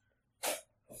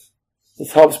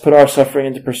 This helps put our suffering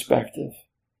into perspective.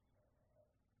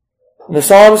 And the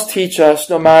Psalms teach us,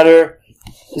 no matter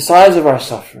the size of our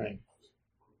suffering,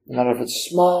 no matter if it's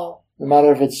small, no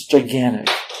matter if it's gigantic,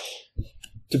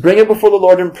 to bring it before the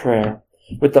Lord in prayer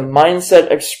with the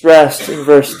mindset expressed in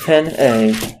verse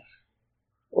 10a,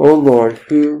 O Lord,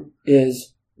 who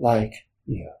is like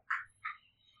you?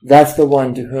 That's the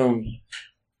one to whom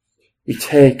we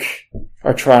take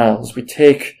our trials, we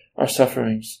take our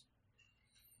sufferings.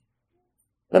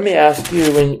 Let me ask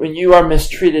you, when you are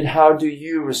mistreated, how do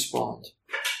you respond?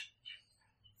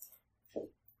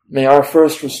 May our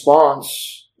first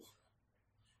response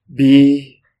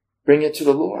be, bring it to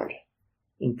the Lord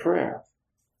in prayer.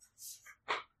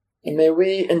 And may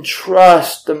we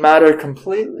entrust the matter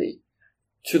completely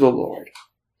to the Lord.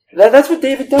 That's what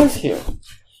David does here.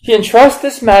 He entrusts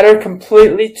this matter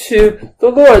completely to the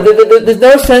Lord. There's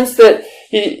no sense that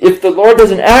if the Lord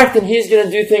doesn't act, then He's going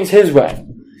to do things His way.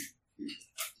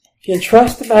 He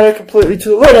entrusts the matter completely to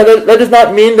the Lord. Now, that does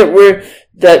not mean that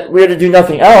we're to do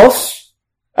nothing else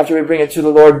after we bring it to the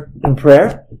Lord in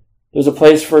prayer. There's a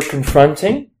place for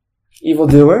confronting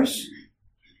evildoers.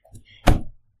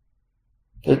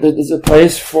 There's a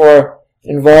place for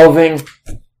involving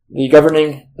the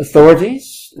governing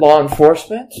authorities, law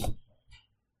enforcement.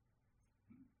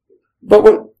 But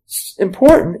what's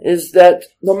important is that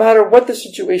no matter what the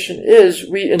situation is,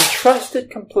 we entrust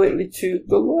it completely to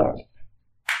the Lord.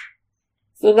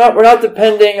 So we're not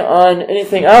depending on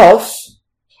anything else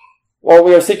while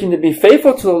we are seeking to be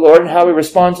faithful to the Lord and how we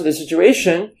respond to the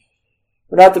situation.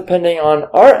 We're not depending on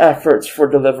our efforts for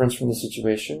deliverance from the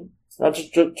situation. We're not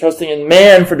just trusting in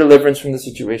man for deliverance from the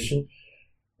situation.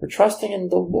 We're trusting in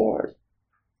the Lord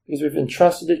because we've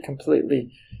entrusted it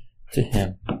completely to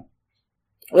Him.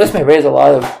 Well, this may raise a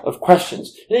lot of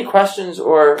questions. Any questions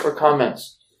or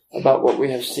comments about what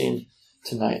we have seen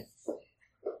tonight?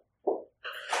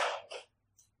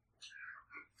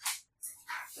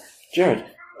 Jared.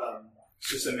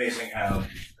 It's just amazing how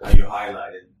you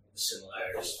highlighted the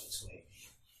similarities between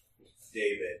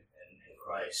David and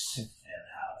Christ, and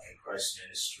how in Christ's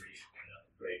ministry,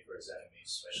 he prayed for his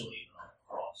enemies, especially even on the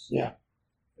cross. Yeah.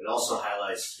 It also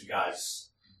highlights the guys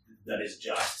that is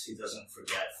just. He doesn't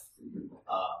forget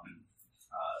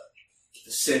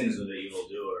the sins of the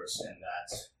evildoers, and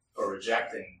that for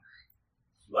rejecting,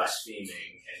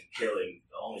 blaspheming, and killing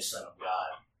the only Son of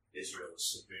God, Israel was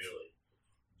severely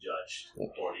judged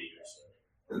 40 years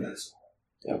later.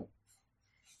 Yeah.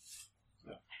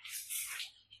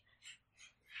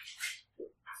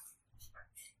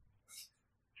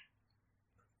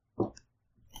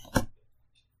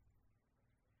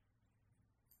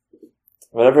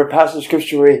 Whatever passage of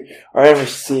Scripture we are in, we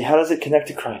see, how does it connect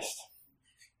to Christ?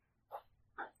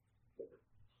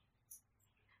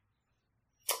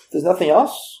 If there's nothing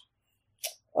else,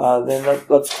 then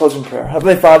let's close in prayer.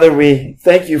 Heavenly Father, we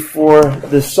thank you for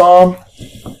this psalm.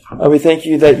 We thank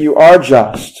you that you are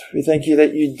just. We thank you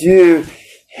that you do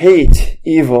hate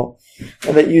evil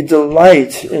and that you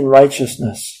delight in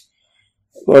righteousness.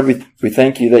 Lord, we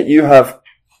thank you that you have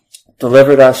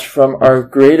delivered us from our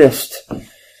greatest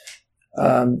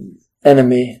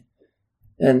enemy,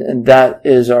 and that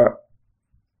is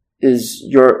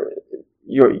your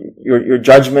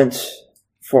judgment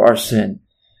for our sin.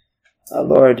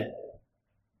 Lord,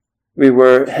 we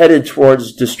were headed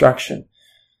towards destruction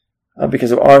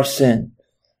because of our sin,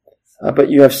 but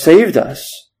you have saved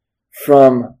us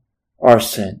from our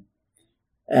sin.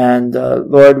 And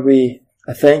Lord, we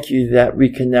I thank you that we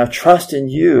can now trust in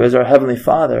you as our Heavenly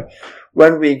Father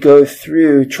when we go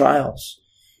through trials.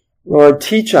 Lord,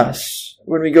 teach us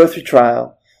when we go through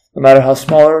trial, no matter how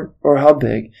small or how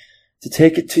big, to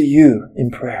take it to you in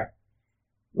prayer.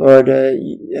 Lord,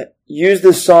 use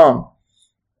this song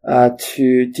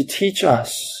to teach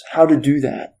us how to do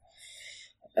that.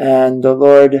 And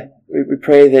Lord, we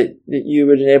pray that you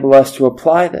would enable us to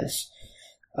apply this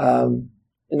in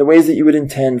the ways that you would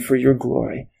intend for your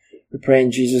glory. We pray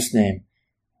in Jesus' name.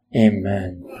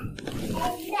 Amen.